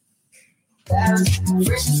 That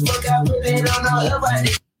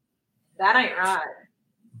ain't right.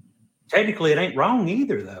 Technically, it ain't wrong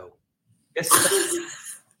either, though. That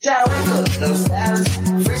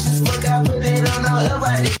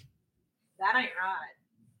ain't right.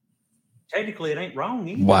 Technically, it ain't wrong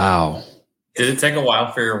either. Wow. Did it take a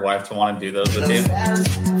while for your wife to want to do those with you?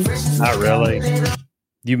 Not really.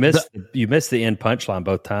 You missed the end punchline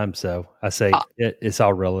both times, so I say it's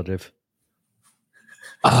all relative.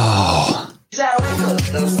 Oh.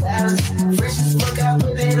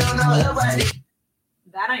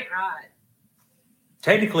 That ain't right.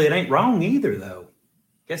 Technically, it ain't wrong either, though.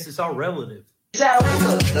 Guess it's all relative. Now,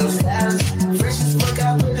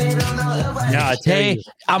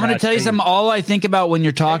 I'm going to tell you something. All I think about when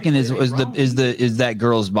you're talking is that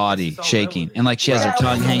girl's body shaking, and like she has her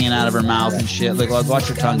tongue hanging out of her mouth and shit. Like, watch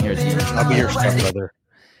her tongue here. I'll be your stepbrother.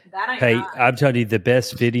 Hey, I'm telling you, the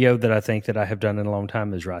best video that I think that I have done in a long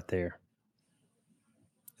time is right there.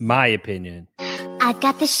 My opinion. I've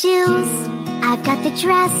got the shoes. I've got the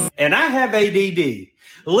dress. And I have ADD.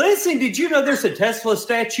 Listen, did you know there's a Tesla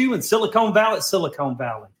statue in Silicon Valley?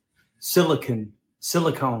 Silicon.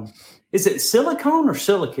 Is it silicone or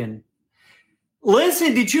silicon?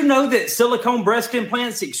 Listen, did you know that silicone breast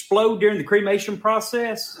implants explode during the cremation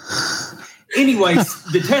process? Anyways,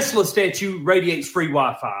 the Tesla statue radiates free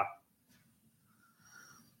Wi-Fi.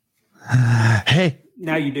 Hey.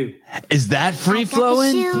 Now you do. Is that free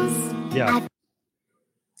flowing? Yeah.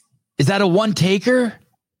 Is that a one taker?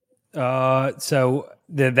 So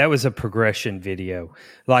that was a progression video.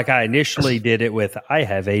 Like I initially did it with, I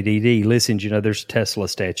have ADD. Listen, there's a Tesla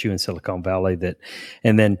statue in Silicon Valley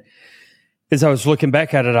and then as I was looking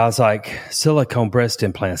back at it, I was like, silicone breast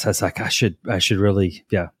implants. I was like, I should really,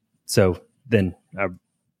 yeah. So then I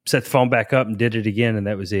set the phone back up and did it again, and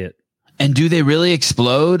that was it. And do they really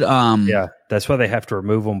explode? Yeah, that's why they have to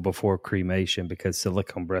remove them before cremation because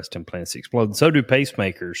silicone breast implants explode. And so do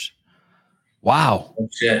pacemakers. Wow. Oh,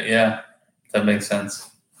 shit, yeah. That makes sense.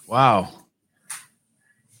 Wow.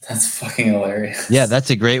 That's fucking hilarious. Yeah, that's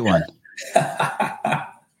a great one. Huh.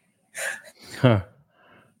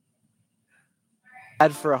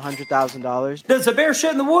 For $100,000. Does a bear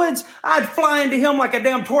shit in the woods? I'd fly into him like a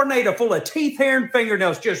damn tornado full of teeth, hair, and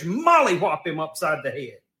fingernails, just mollywhop him upside the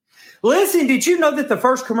head. Listen, did you know that the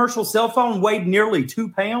first commercial cell phone weighed nearly 2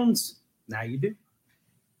 pounds? Now you do.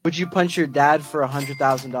 Would you punch your dad for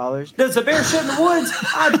 $100,000? Does a bear shit in the woods?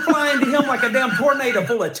 I'd fly into him like a damn tornado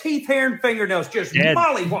full of teeth, hair, and fingernails, just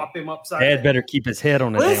mollywhop him upside the head. Dad better keep his head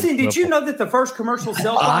on a Listen, damn did you know that the first commercial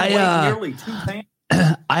cell phone weighed nearly 2 pounds?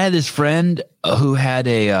 I had this friend who had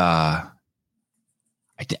a God,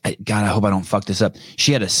 I hope I don't fuck this up.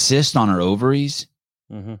 She had a cyst on her ovaries.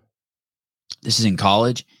 Mm-hmm. This is in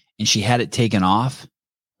college, and she had it taken off.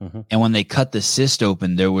 Mm-hmm. And when they cut the cyst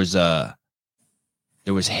open, there was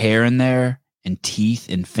hair in there and teeth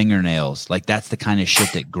and fingernails. Like that's the kind of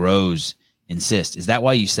shit that grows in cysts. Is that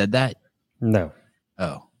why you said that? No.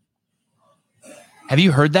 Oh. Have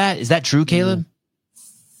you heard that? Is that true, Caleb?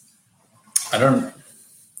 I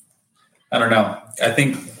don't know. I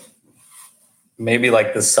think maybe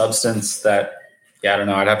like the substance that, I don't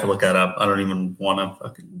know. I'd have to look that up. I don't even want to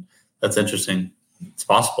fucking, that's interesting. It's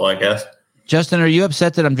possible, I guess. Justin, are you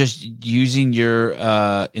upset that I'm just using your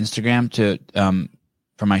Instagram to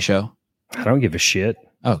for my show? I don't give a shit.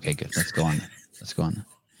 Okay, good. Let's go on.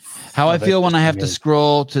 How I feel when I have to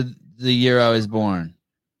scroll to the year I was born.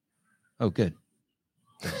 Oh, good.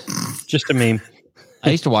 Just a meme.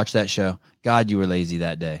 I used to watch that show. God, you were lazy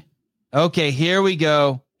that day. Okay, here we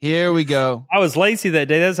go. I was lazy that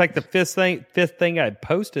day. That was like the fifth thing I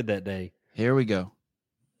posted that day. Here we go.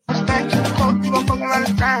 What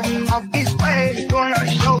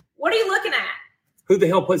are you looking at? Who the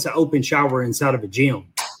hell puts an open shower inside of a gym?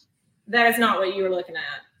 That is not what you were looking at.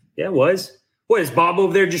 Yeah, it was. What, is Bob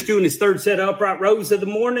over there just doing his third set of upright rows of the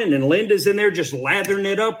morning and Linda's in there just lathering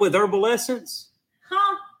it up with herbal essence?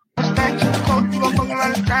 Huh?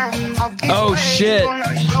 Oh, shit.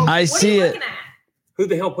 I see it. Who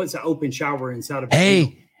the hell puts an open shower inside of a gym?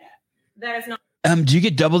 Hey, That is not. do you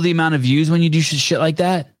get double the amount of views when you do shit like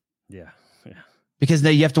that? Yeah. Because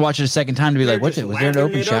then you have to watch it a second time to be like, was there an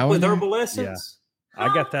open shower? With herbal essence? Yeah.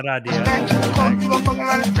 I got that idea.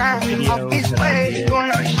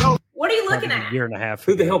 What are you looking at? A year and a half.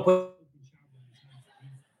 Who the hell put?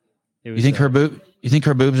 You think her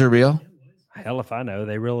boobs are real? Hell if I know.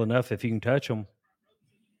 They real enough if you can touch them.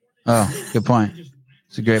 Oh, good point.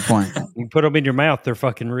 It's a great point. You can put them in your mouth. They're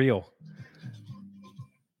fucking real.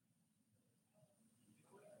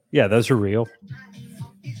 Yeah, those are real.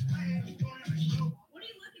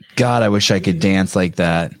 God, I wish I could dance like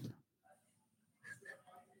that.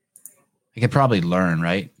 I could probably learn,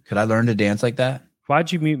 right? Could I learn to dance like that?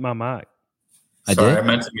 Why'd you mute my mic? Sorry, I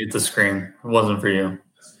meant to mute the screen. It wasn't for you.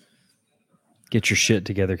 Get your shit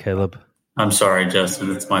together, Caleb. I'm sorry,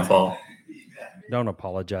 Justin. It's my fault. Don't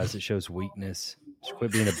apologize. It shows weakness. Just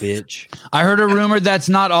quit being a bitch. I heard a rumor that's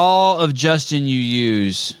not all of Justin you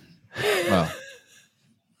use. Well,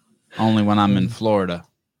 only when I'm in Florida.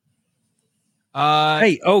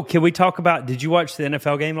 Hey, can we talk about, did you watch the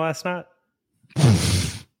NFL game last night?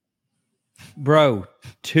 Bro,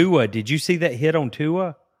 Tua, did you see that hit on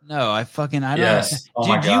Tua? No, I don't. Yes. Oh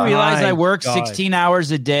my Do you God. realize I work God. 16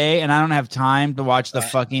 hours a day and I don't have time to watch the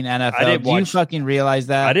fucking NFL? Do you fucking realize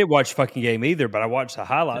that? I didn't watch the fucking game either, but I watched the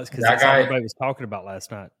highlights because that's all everybody was talking about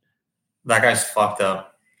last night. That guy's fucked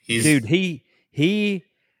up. Dude, he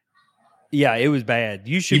yeah, it was bad.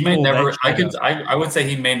 You should. He may pull never. that I shit could. up. I would say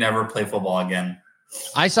he may never play football again.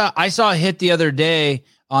 I saw a hit the other day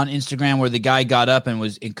on Instagram where the guy got up and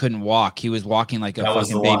couldn't walk. He was walking like a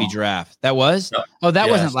fucking baby giraffe. That was? No. Oh, that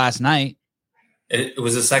Yes. wasn't last night. It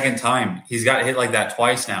was the second time. He's got hit like that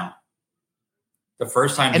twice now. The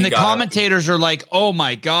first time, And he the got commentators are like, "Oh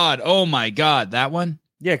my god, that one."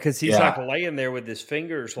 Yeah, because he's Yeah. like laying there with his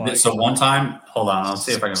fingers. Like, So one time, hold on, I'll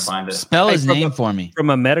see if I can find it. Spell his name for me. From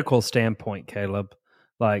a medical standpoint, Caleb.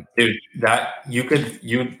 Like, Dude, that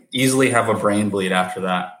you'd easily have a brain bleed after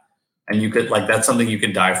that, and you could that's something you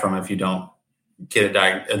could die from if you don't get it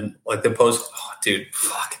diagnosed. And like the post, dude,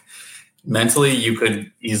 fuck. Mentally, you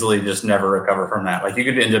could easily just never recover from that. Like you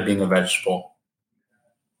could end up being a vegetable.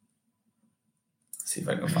 Let's see if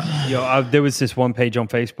I can find it. there was this one page on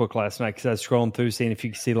Facebook last night because I was scrolling through seeing if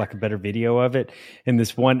you could see like a better video of it in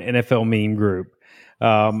this one NFL meme group.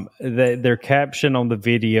 Their caption on the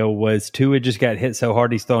video was Tua just got hit so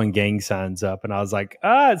hard he's throwing gang signs up, and I was like,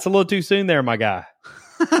 it's a little too soon there, my guy.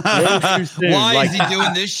 Why Like, is he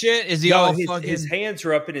doing this shit? Is he no, all his, fucking? his hands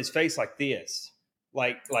are up in his face like this,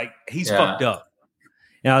 like he's Yeah. fucked up.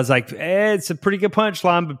 And I was like, it's a pretty good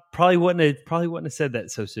punchline, but probably wouldn't have said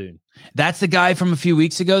that so soon. That's the guy from a few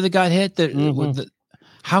weeks ago that got hit. Mhm.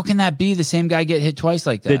 How can that be? The same guy get hit twice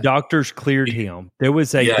like that? The doctors cleared him. There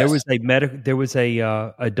was a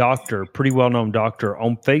doctor, pretty well known doctor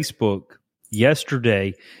on Facebook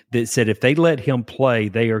yesterday that said if they let him play,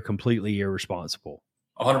 they are completely irresponsible.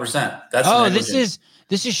 100%. That's this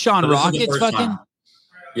is Sean So this is the Rockets first fucking. time.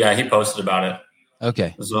 Yeah, he posted about it.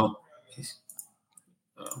 Okay.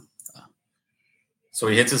 So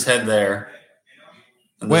he hits his head there.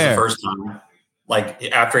 And this Where? is the first time. Like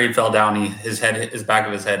after he fell down, his back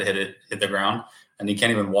of his head hit the ground, and he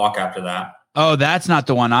can't even walk after that. Oh, that's not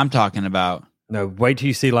the one I'm talking about. No, wait till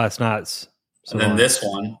you see last night's. And then this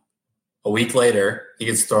one, a week later, he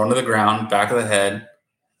gets thrown to the ground, back of the head,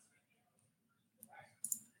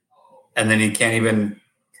 and then he can't even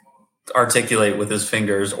articulate with his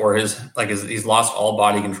fingers or he's lost all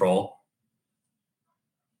body control.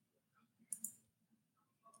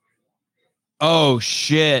 Oh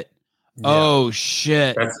shit. Yeah. Oh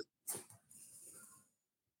shit.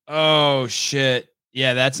 Oh shit.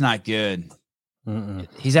 Yeah, that's not good. Mm-mm.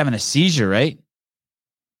 He's having a seizure, right?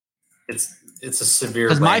 It's a severe.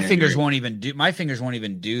 Because my brain fingers injury. won't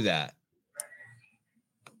even do that.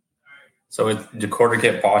 So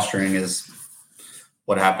decorticate posturing is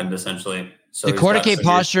what happened essentially. So he's got Decorticate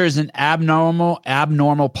severe- posture is an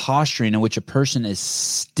abnormal posturing in which a person is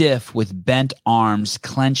stiff with bent arms,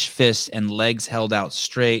 clenched fists, and legs held out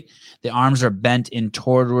straight. The arms are bent in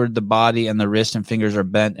toward the body, and the wrist and fingers are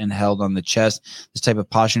bent and held on the chest. This type of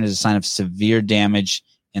posturing is a sign of severe damage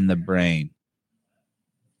in the brain.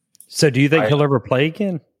 So, do you think he'll ever play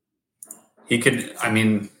again? He could. I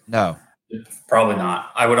mean, no, probably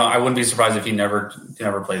not. I wouldn't be surprised if he never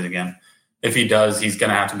plays again. If he does, he's going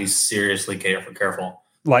to have to be seriously careful.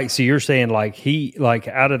 Like, so you're saying like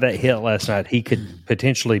out of that hit last night, he could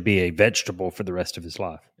potentially be a vegetable for the rest of his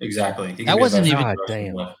life. Exactly. He That could be wasn't a even. vegetable.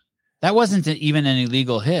 Damn. That wasn't even an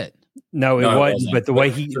illegal hit. No, it No, it wasn't. wasn't. But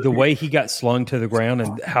the way he got slung to the ground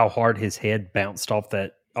and how hard his head bounced off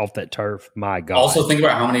that turf, my God. Also, think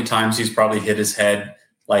about how many times he's probably hit his head,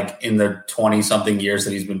 like in the 20-something years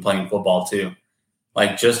that he's been playing football too.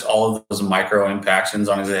 Like just all of those micro impactions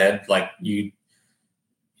on his head,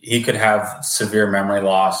 he could have severe memory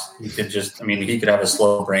loss. He could he could have a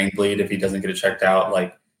slow brain bleed if he doesn't get it checked out.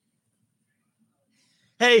 Like,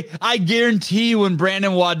 Hey, I guarantee you when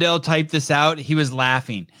Brandon Waddell typed this out, he was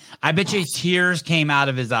laughing. I bet you tears came out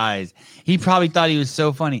of his eyes. He probably thought he was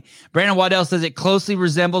so funny. Brandon Waddell says it closely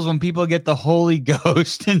resembles when people get the Holy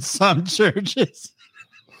Ghost in some churches.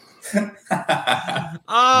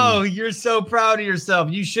 Oh, you're so proud of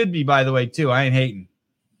yourself. You should be, by the way, too. I ain't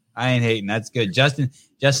hating. That's good. Justin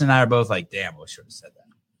and I are both like, damn, I should have said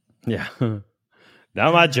that. Yeah.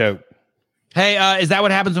 Not my joke. Hey, is that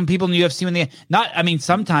what happens when people in the UFC when they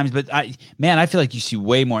sometimes, but I feel like you see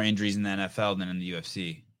way more injuries in the NFL than in the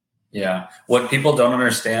UFC. yeah. What people don't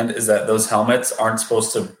understand is that those helmets aren't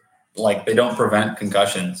supposed to, they don't prevent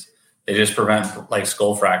concussions. They just prevent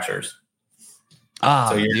skull fractures.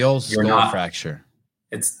 So the old skull fracture.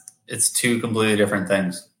 It's two completely different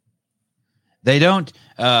things. They don't.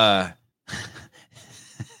 I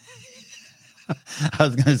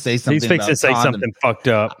was going to say something. He's fixing to say condoms. something fucked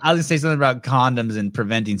up. I was going to say something about condoms and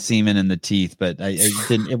preventing semen in the teeth, but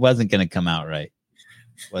it wasn't going to come out right.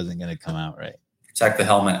 Check the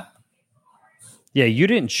helmet. Yeah, you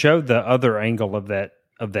didn't show the other angle of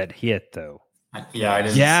that hit though. Yeah, I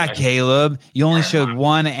didn't. Yeah, Caleb, you only showed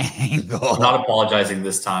one angle. I'm not apologizing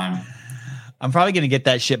this time. I'm probably going to get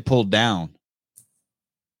that shit pulled down.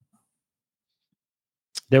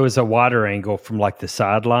 There was a wider angle from the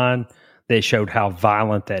sideline that showed how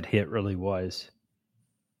violent that hit really was.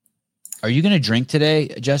 Are you going to drink today,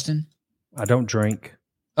 Justin? I don't drink.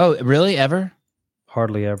 Oh, really? Ever?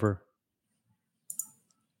 Hardly ever.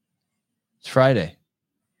 It's Friday.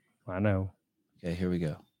 I know. Okay, here we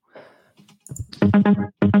go.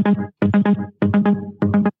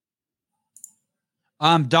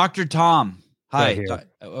 Dr. Tom. Hi. Right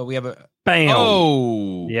We have a bam.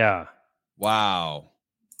 Oh, yeah. Wow.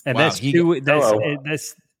 And Wow,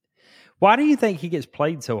 that's why do you think he gets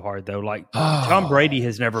played so hard though? Tom Brady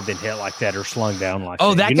has never been hit like that or slung down like that.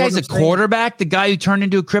 Oh, that You know guy's what a I'm saying? quarterback, the guy who turned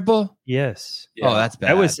into a cripple? Yes. Oh, that's bad.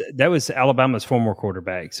 That was Alabama's former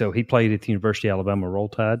quarterback. So he played at the University of Alabama Roll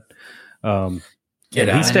Tide.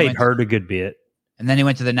 He stayed hurt a good bit. And then he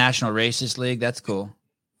went to the National Racist League. That's cool.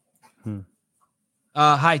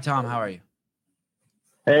 Hi, Tom. How are you?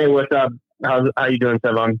 Hey, what's up? How you doing,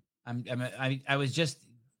 Sevon? I was just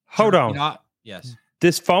Hold on. Yes.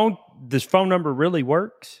 This phone number really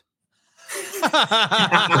works? It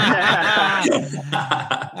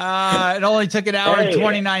only took an hour and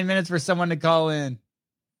 29 minutes for someone to call in.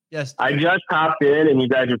 Yes. I just hopped in and you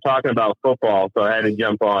guys were talking about football, so I had to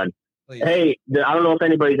jump on. Please. Hey, I don't know if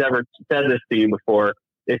anybody's ever said this to you before.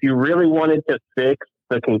 If you really wanted to fix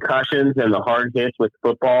the concussions and the hard hits with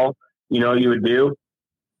football, you know what you would do?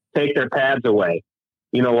 Take their pads away.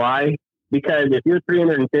 You know why? Because if you're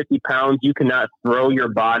 350 pounds, you cannot throw your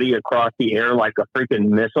body across the air like a freaking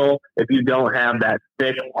missile if you don't have that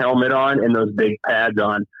thick helmet on and those big pads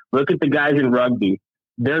on. Look at the guys in rugby.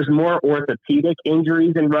 There's more orthopedic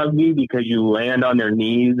injuries in rugby because you land on their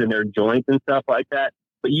knees and their joints and stuff like that.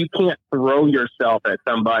 But you can't throw yourself at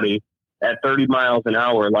somebody at 30 miles an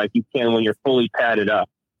hour like you can when you're fully padded up.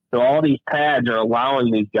 So all these pads are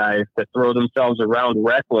allowing these guys to throw themselves around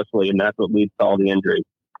recklessly, and that's what leads to all the injuries.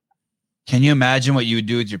 Can you imagine what you would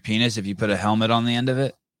do with your penis if you put a helmet on the end of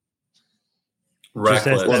it?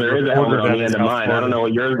 Reckless. Well, there is a helmet on the end of mine. I don't know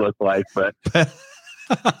what yours looks like, but...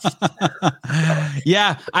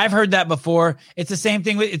 Yeah, I've heard that before. It's the same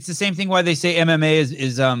thing. It's the same thing why they say MMA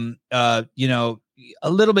is you know, a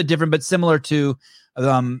little bit different, but similar to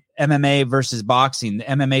MMA versus boxing. The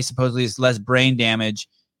MMA supposedly is less brain damage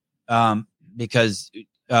because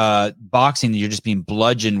boxing, you're just being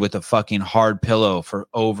bludgeoned with a fucking hard pillow for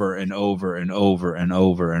over and over and over and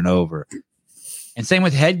over and over. And same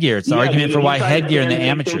with headgear. It's the argument for why headgear in the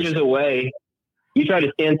amateurs. You try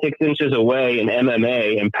to stand 6 inches away in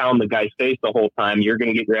MMA and pound the guy's face the whole time, you're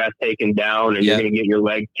going to get your ass taken down and you're going to get your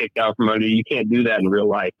leg kicked out from under you. You can't do that in real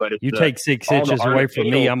life. But if you take 6 inches away from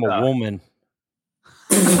me, I'm a woman.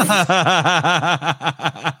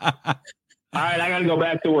 All right, I got to go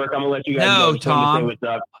back to work. I'm going to let you guys go. Tom. What's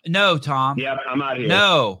up. No, Tom. Yep, I'm out of here.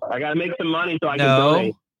 No. I got to make some money so I can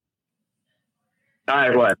donate. All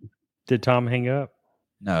right, what? Did Tom hang up?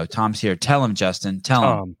 No, Tom's here. Tell him, Justin.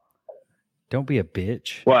 Tell him. Don't be a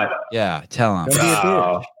bitch. What? Yeah, tell him. Don't be a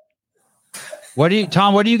bitch.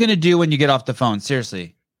 Tom, what are you going to do when you get off the phone?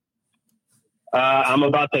 Seriously. I'm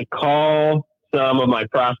about to call some of my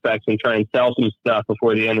prospects and try and sell some stuff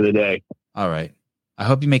before the end of the day. All right. I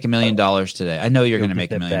hope you make $1 million today. I know you're going to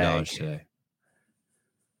make $1 million today.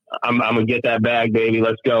 I'm going to get that bag, baby.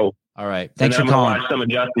 Let's go. All right. Thanks for calling. Watch some of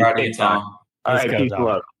Justin's Tom. All right. Peace and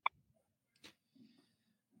love.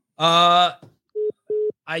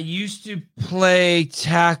 I used to play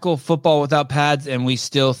tackle football without pads, and we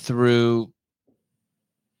still threw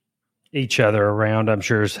each other around. I'm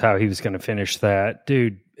sure is how he was going to finish that,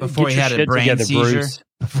 dude. Before he had a brain seizure. Bruce.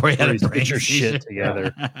 Before he had a brain get your seizure. shit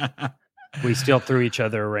together. We still threw each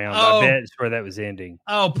other around. I bet it's where that was ending.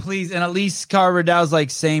 Oh, please! And Elise Carver-Dow's like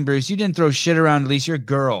saying, Bruce, you didn't throw shit around. Elise, you're a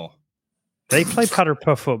girl. They play powder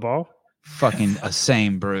puff football. Fucking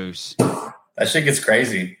same, Bruce. That shit gets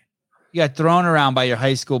crazy. You got thrown around by your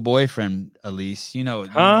high school boyfriend, Elise. You know,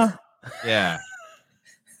 huh? Yeah.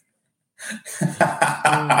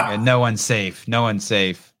 Yeah. No one's safe. No one's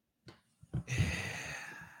safe.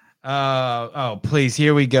 Oh, please.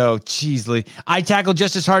 Here we go. Jeez, Lee. I tackled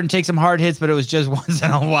just as hard and take some hard hits, but it was just once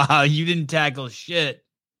in a while. You didn't tackle shit.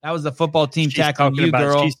 That was the football team tackling you,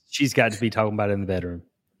 girl. She's got to be talking about it in the bedroom.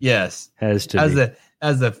 Yes. Has to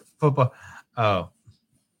as the football. Oh.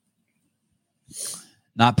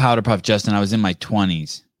 Not powder puff, Justin. I was in my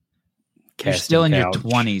 20s. You're still in your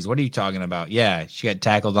 20s. What are you talking about? Yeah, she got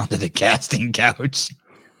tackled onto the casting couch.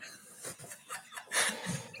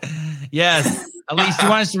 Yes. Elise, do you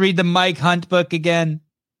want us to read the Mike Hunt book again?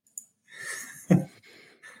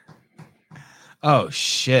 Oh,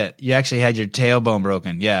 shit. You actually had your tailbone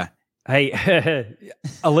broken. Yeah. Hey,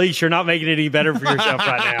 Elise, you're not making it any better for yourself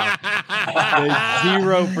right now.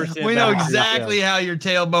 0%. We know exactly how your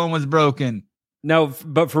tailbone was broken. No,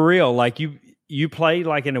 but for real, like you play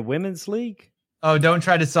like in a women's league? Oh, don't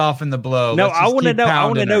try to soften the blow. No, I want to know. I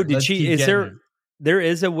want to know. There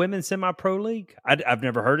is a women's semi-pro league? I've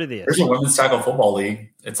never heard of this. There's a women's tackle football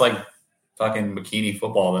league. It's like fucking bikini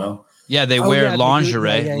football, though. Yeah, they wear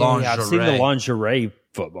lingerie. Yeah. I've seen the lingerie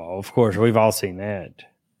football. Of course, we've all seen that.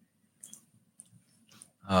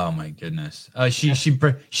 Oh my goodness! She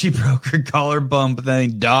broke her collarbone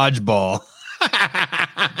playing dodgeball.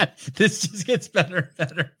 This just gets better and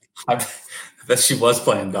better. I bet she was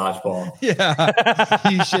playing dodgeball. Yeah,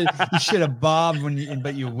 you should have bobbed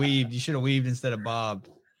but you weaved. You should have weaved instead of bobbed.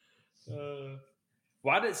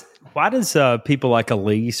 Why does people like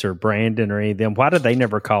Elise or Brandon or any of them? Why do they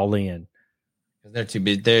never call in? They're too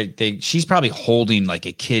big. She's probably holding like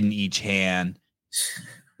a kid in each hand.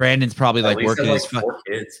 Brandon's probably like working.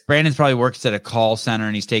 Brandon's probably works at a call center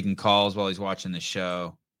and he's taking calls while he's watching the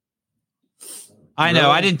show. I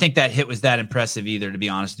know. I didn't think that hit was that impressive either, to be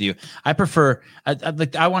honest with you. I prefer.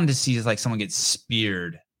 I wanted to see like someone get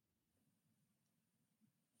speared.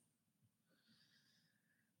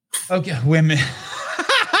 Okay, women.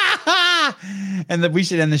 And we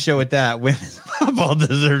should end the show with that. Women's football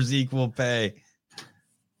deserves equal pay.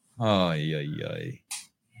 Oh, yeah.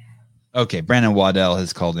 Okay, Brandon Waddell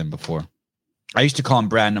has called in before. I used to call him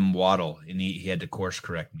Brandon Waddle, and he had to course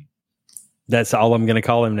correct me. That's all I'm going to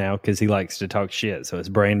call him now because he likes to talk shit. So it's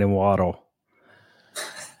Brandon Waddle.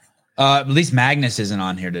 At least Magnus isn't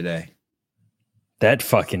on here today. That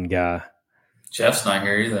fucking guy. Jeff's not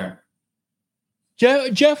here either.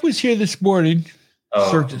 Jeff was here this morning.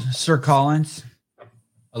 Oh. Sir Collins.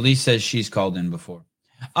 Elise says she's called in before.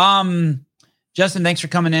 Justin, thanks for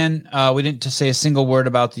coming in. We didn't say a single word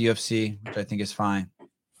about the UFC, which I think is fine.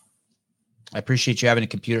 I appreciate you having a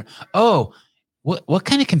computer. Oh, what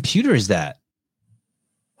kind of computer is that?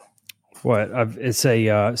 What? It's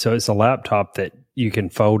a so it's a laptop that you can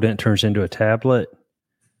fold and it turns into a tablet.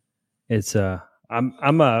 It's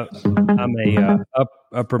I'm a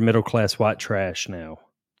upper middle class white trash now.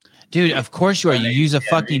 Dude, of course you are. You use a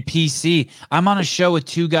fucking PC. I'm on a show with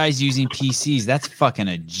two guys using PCs. That's fucking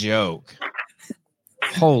a joke.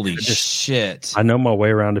 Holy shit. I know my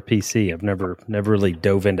way around a PC. I've never really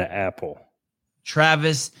dove into Apple.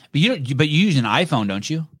 Travis, but you use an iPhone, don't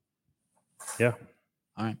you? Yeah.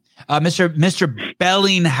 All right. Mr.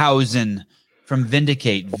 Bellinghausen from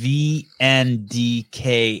Vindicate,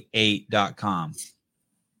 VNDK8.com.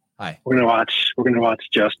 Hi. We're gonna watch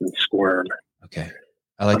Justin squirm. Okay.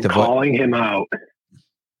 I like I'm calling him out.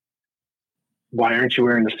 Why aren't you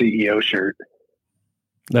wearing the CEO shirt?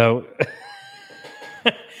 No.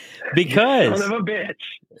 Because son of a bitch.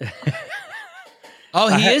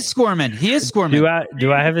 Oh, he is squirming. He is squirming.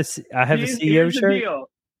 Do I have a CEO shirt?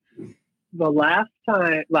 The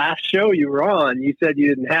last show you were on, you said you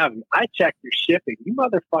didn't have them. I checked your shipping. You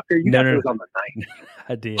motherfucker, you got those on the 9th.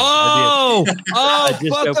 I did. Oh, fuck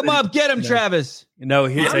him up. Get him, Travis. No,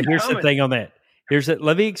 here's the thing on that.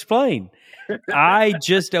 Let me explain. I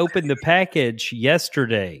just opened the package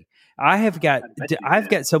yesterday. I've got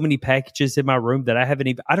so many packages in my room that I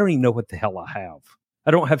don't even know what the hell I have.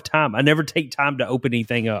 I don't have time. I never take time to open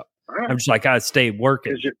anything up. I'm just like, I stay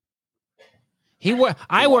working.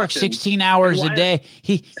 I work 16 hours a day.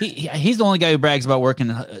 He's the only guy who brags about working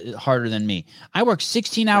harder than me. I work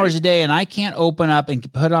 16 hours a day, and I can't open up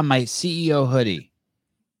and put on my CEO hoodie.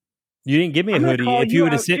 You didn't give me a hoodie. If you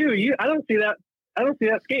would have said, I don't see that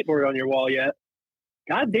skateboard on your wall yet.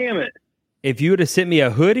 God damn it! If you would have sent me a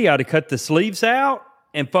hoodie, I'd have cut the sleeves out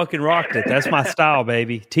and fucking rocked it. That's my style,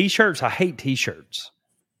 baby. T-shirts. I hate T-shirts.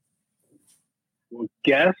 Well,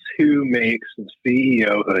 guess who makes some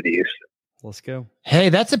CEO hoodies? Let's go. Hey,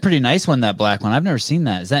 that's a pretty nice one, that black one. I've never seen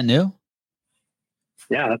that. Is that new?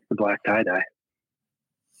 Yeah, that's the black tie-dye.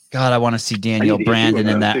 God, I want to see Danielle Brandon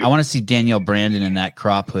in that. I want to see Danielle Brandon in that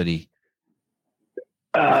crop hoodie.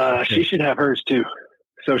 She should have hers too.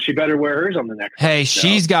 So she better wear hers on the next Hey,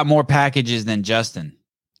 she's got more packages than Justin.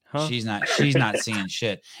 Huh? She's not seeing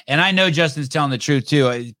shit. And I know Justin's telling the truth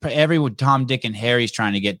too. Everyone, Tom, Dick, and Harry's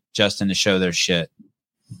trying to get Justin to show their shit.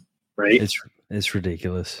 Right? It's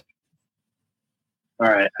ridiculous. All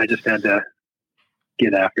right. I just had to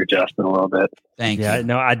get after Justin a little bit. Thank you.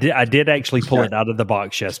 No, I did actually pull it out of the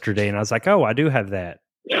box yesterday, and I was like, oh, I do have that.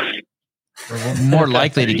 We're more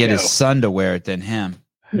likely to get his son to wear it than him.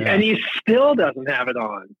 Yeah. And he still doesn't have it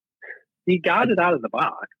on. He got it out of the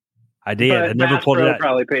box. I did. But I never pulled it out.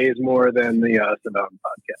 Probably pays more than the Sedona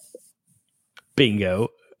podcast. Bingo.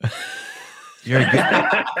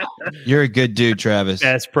 You're a good dude, Travis.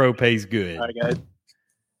 Bass Pro pays good. All right, guys.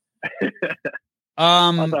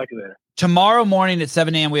 I'll talk to you later. Tomorrow morning at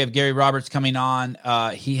 7 a.m. we have Gary Roberts coming on.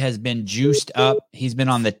 He has been juiced up. He's been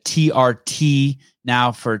on the TRT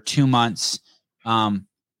now for 2 months.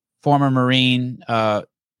 Former Marine,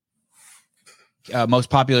 most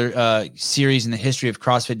popular series in the history of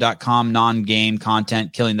CrossFit.com, non-game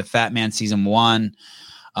content, Killing the Fat Man Season 1.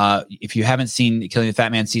 If you haven't seen Killing the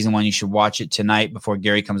Fat Man Season 1, you should watch it tonight before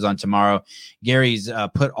Gary comes on tomorrow. Gary's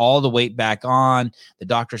put all the weight back on. The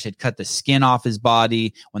doctors had cut the skin off his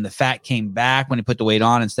body. When the fat came back, when he put the weight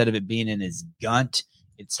on, instead of it being in his gut,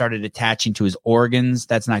 it started attaching to his organs.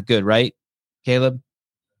 That's not good, right, Caleb?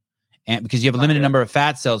 And because you have a limited number of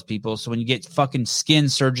fat cells, people. So when you get fucking skin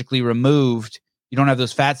surgically removed, you don't have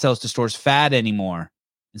those fat cells to store fat anymore.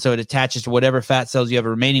 And so it attaches to whatever fat cells you have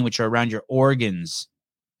remaining, which are around your organs.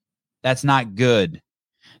 That's not good.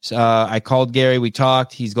 So I called Gary. We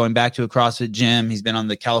talked. He's going back to a CrossFit gym. He's been on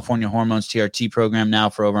the California Hormones TRT program now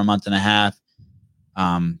for over a month and a half.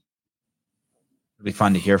 It'll be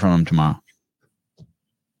fun to hear from him tomorrow.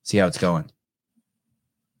 See how it's going.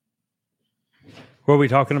 What are we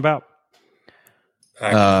talking about?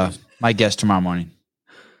 My guest tomorrow morning.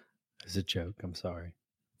 It's a joke. I'm sorry.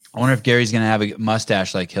 I wonder if Gary's going to have a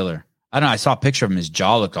mustache like Hiller. I don't know. I saw a picture of him. His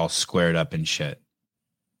jaw looked all squared up and shit.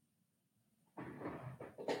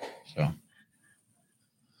 So,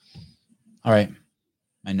 all right.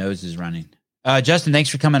 My nose is running. Justin, thanks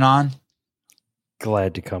for coming on.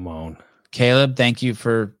 Glad to come on. Caleb, thank you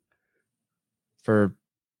for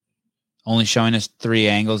only showing us 3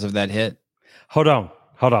 angles of that hit. Hold on.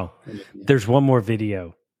 There's one more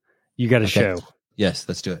video you got to show. Yes,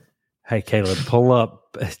 let's do it. Hey, Caleb, pull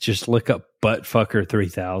up. Just look up Buttfucker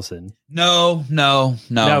 3000. No. I'm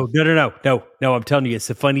telling you, it's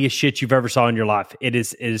the funniest shit you've ever saw in your life. It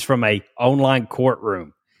is from a online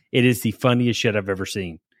courtroom. It is the funniest shit I've ever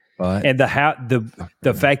seen. What? And the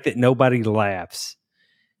fact that nobody laughs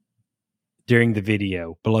during the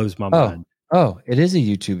video blows my mind. Oh, it is a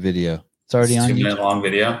YouTube video. It's already on YouTube. 2-minute long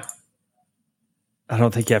video. I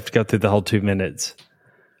don't think you have to go through the whole 2 minutes.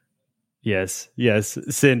 Yes.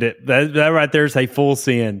 Send it. That right there is a full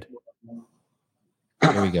send.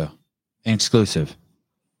 Here we go. Exclusive.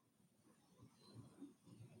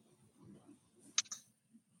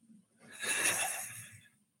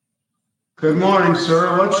 Good morning,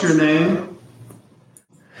 sir. What's your name?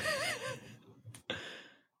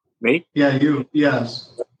 Me? Yeah, you.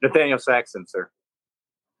 Yes. Nathaniel Saxon, sir.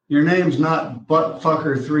 Your name's not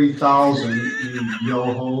Buttfucker 3000, you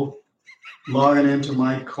yo-ho. Logging into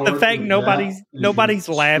my court. The fact nobody's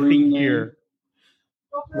laughing here.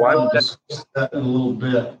 Why would that in a little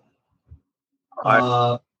bit?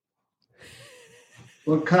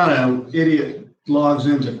 What kind of idiot logs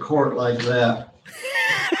into court like that?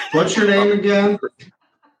 What's your name again?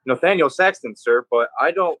 Nathaniel Saxton, sir, but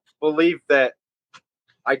I don't believe that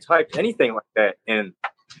I typed anything like that in.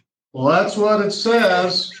 Well, that's what it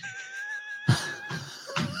says.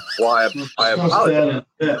 Well, I apologize.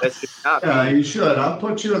 Yeah, you should. I'll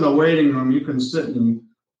put you in the waiting room. You can sit in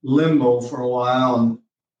limbo for a while and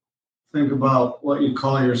think about what you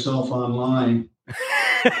call yourself online.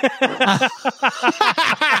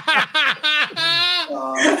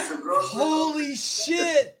 Holy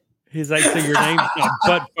shit. He's like, so your name's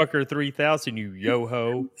not Buttfucker 3000, you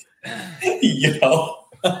yo-ho. Yo.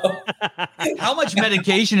 How much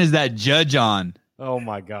medication is that judge on? Oh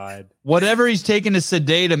my God. Whatever he's taking to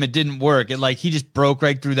sedate him, it didn't work. He just broke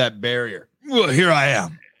right through that barrier. Well, here I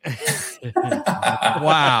am.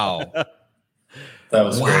 Wow. That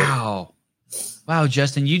was great. Wow,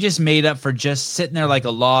 Justin, you just made up for just sitting there like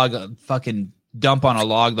a log, fucking dump on a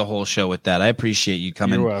log the whole show with that. I appreciate you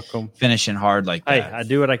coming. You're welcome. Finishing hard like that. Hey, I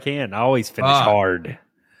do what I can. I always finish hard.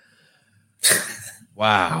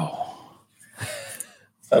 Wow.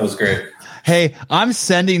 That was great. Hey, I'm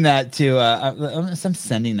sending that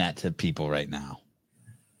to people right now.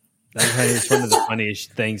 It's one of the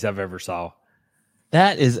funniest things I've ever saw.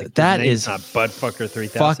 That is not Buttfucker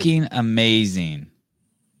 3000. Fucking amazing.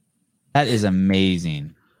 That is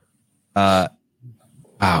amazing. Wow,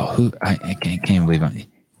 I can't believe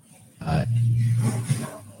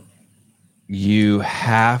you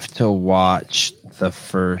have to watch the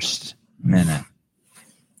first minute.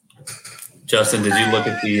 Justin, did you look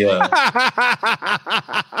at the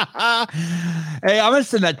Hey, I'm gonna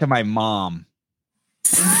send that to my mom.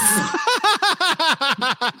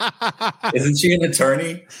 Isn't she an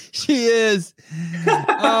attorney? She is.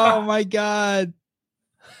 Oh my God.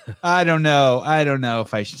 I don't know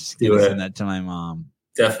if I should send that to my mom.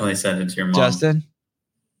 Definitely send it to your mom. Justin?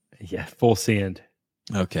 Yeah, full send.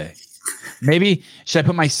 Okay. Maybe should I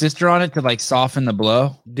put my sister on it to like soften the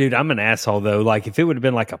blow? Dude, I'm an asshole though. Like if it would have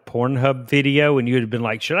been like a Pornhub video and you would have been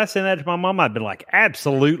like, should I send that to my mom? I'd been like,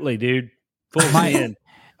 absolutely, dude. Full send.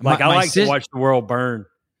 Like I like to watch the world burn.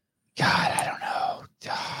 God, I don't know.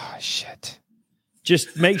 Oh, shit.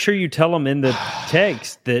 Just make sure you tell them in the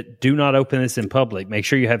text that do not open this in public. Make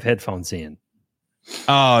sure you have headphones in.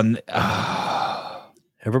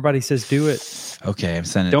 Everybody says do it. Okay, I'm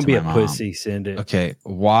sending it Don't to be my a mom. pussy. Send it. Okay,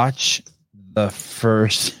 watch the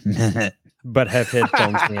first minute. But have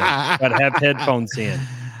headphones in.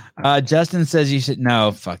 Justin says you should.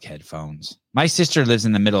 No, fuck headphones. My sister lives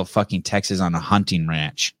in the middle of fucking Texas on a hunting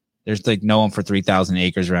ranch. There's like no one for 3,000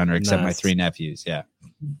 acres around her except my 3 nephews. Yeah.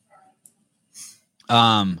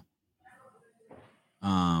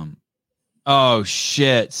 Oh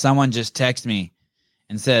shit! Someone just texted me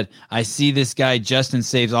and said, "I see this guy Justin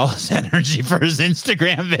saves all his energy for his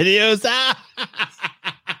Instagram videos."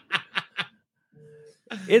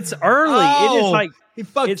 It's early. It is like he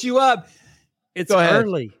fucked you up. It's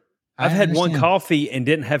early. I've had one coffee and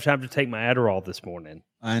didn't have time to take my Adderall this morning.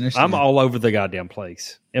 I understand. I'm all over the goddamn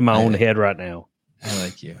place in my own head right now. I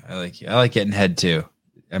like you. I like getting head too.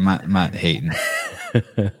 I'm not hating.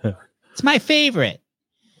 It's my favorite.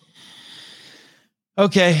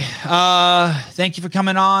 Okay. Thank you for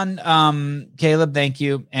coming on. Caleb, thank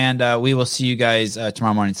you. And we will see you guys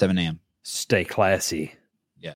tomorrow morning, 7 a.m. Stay classy.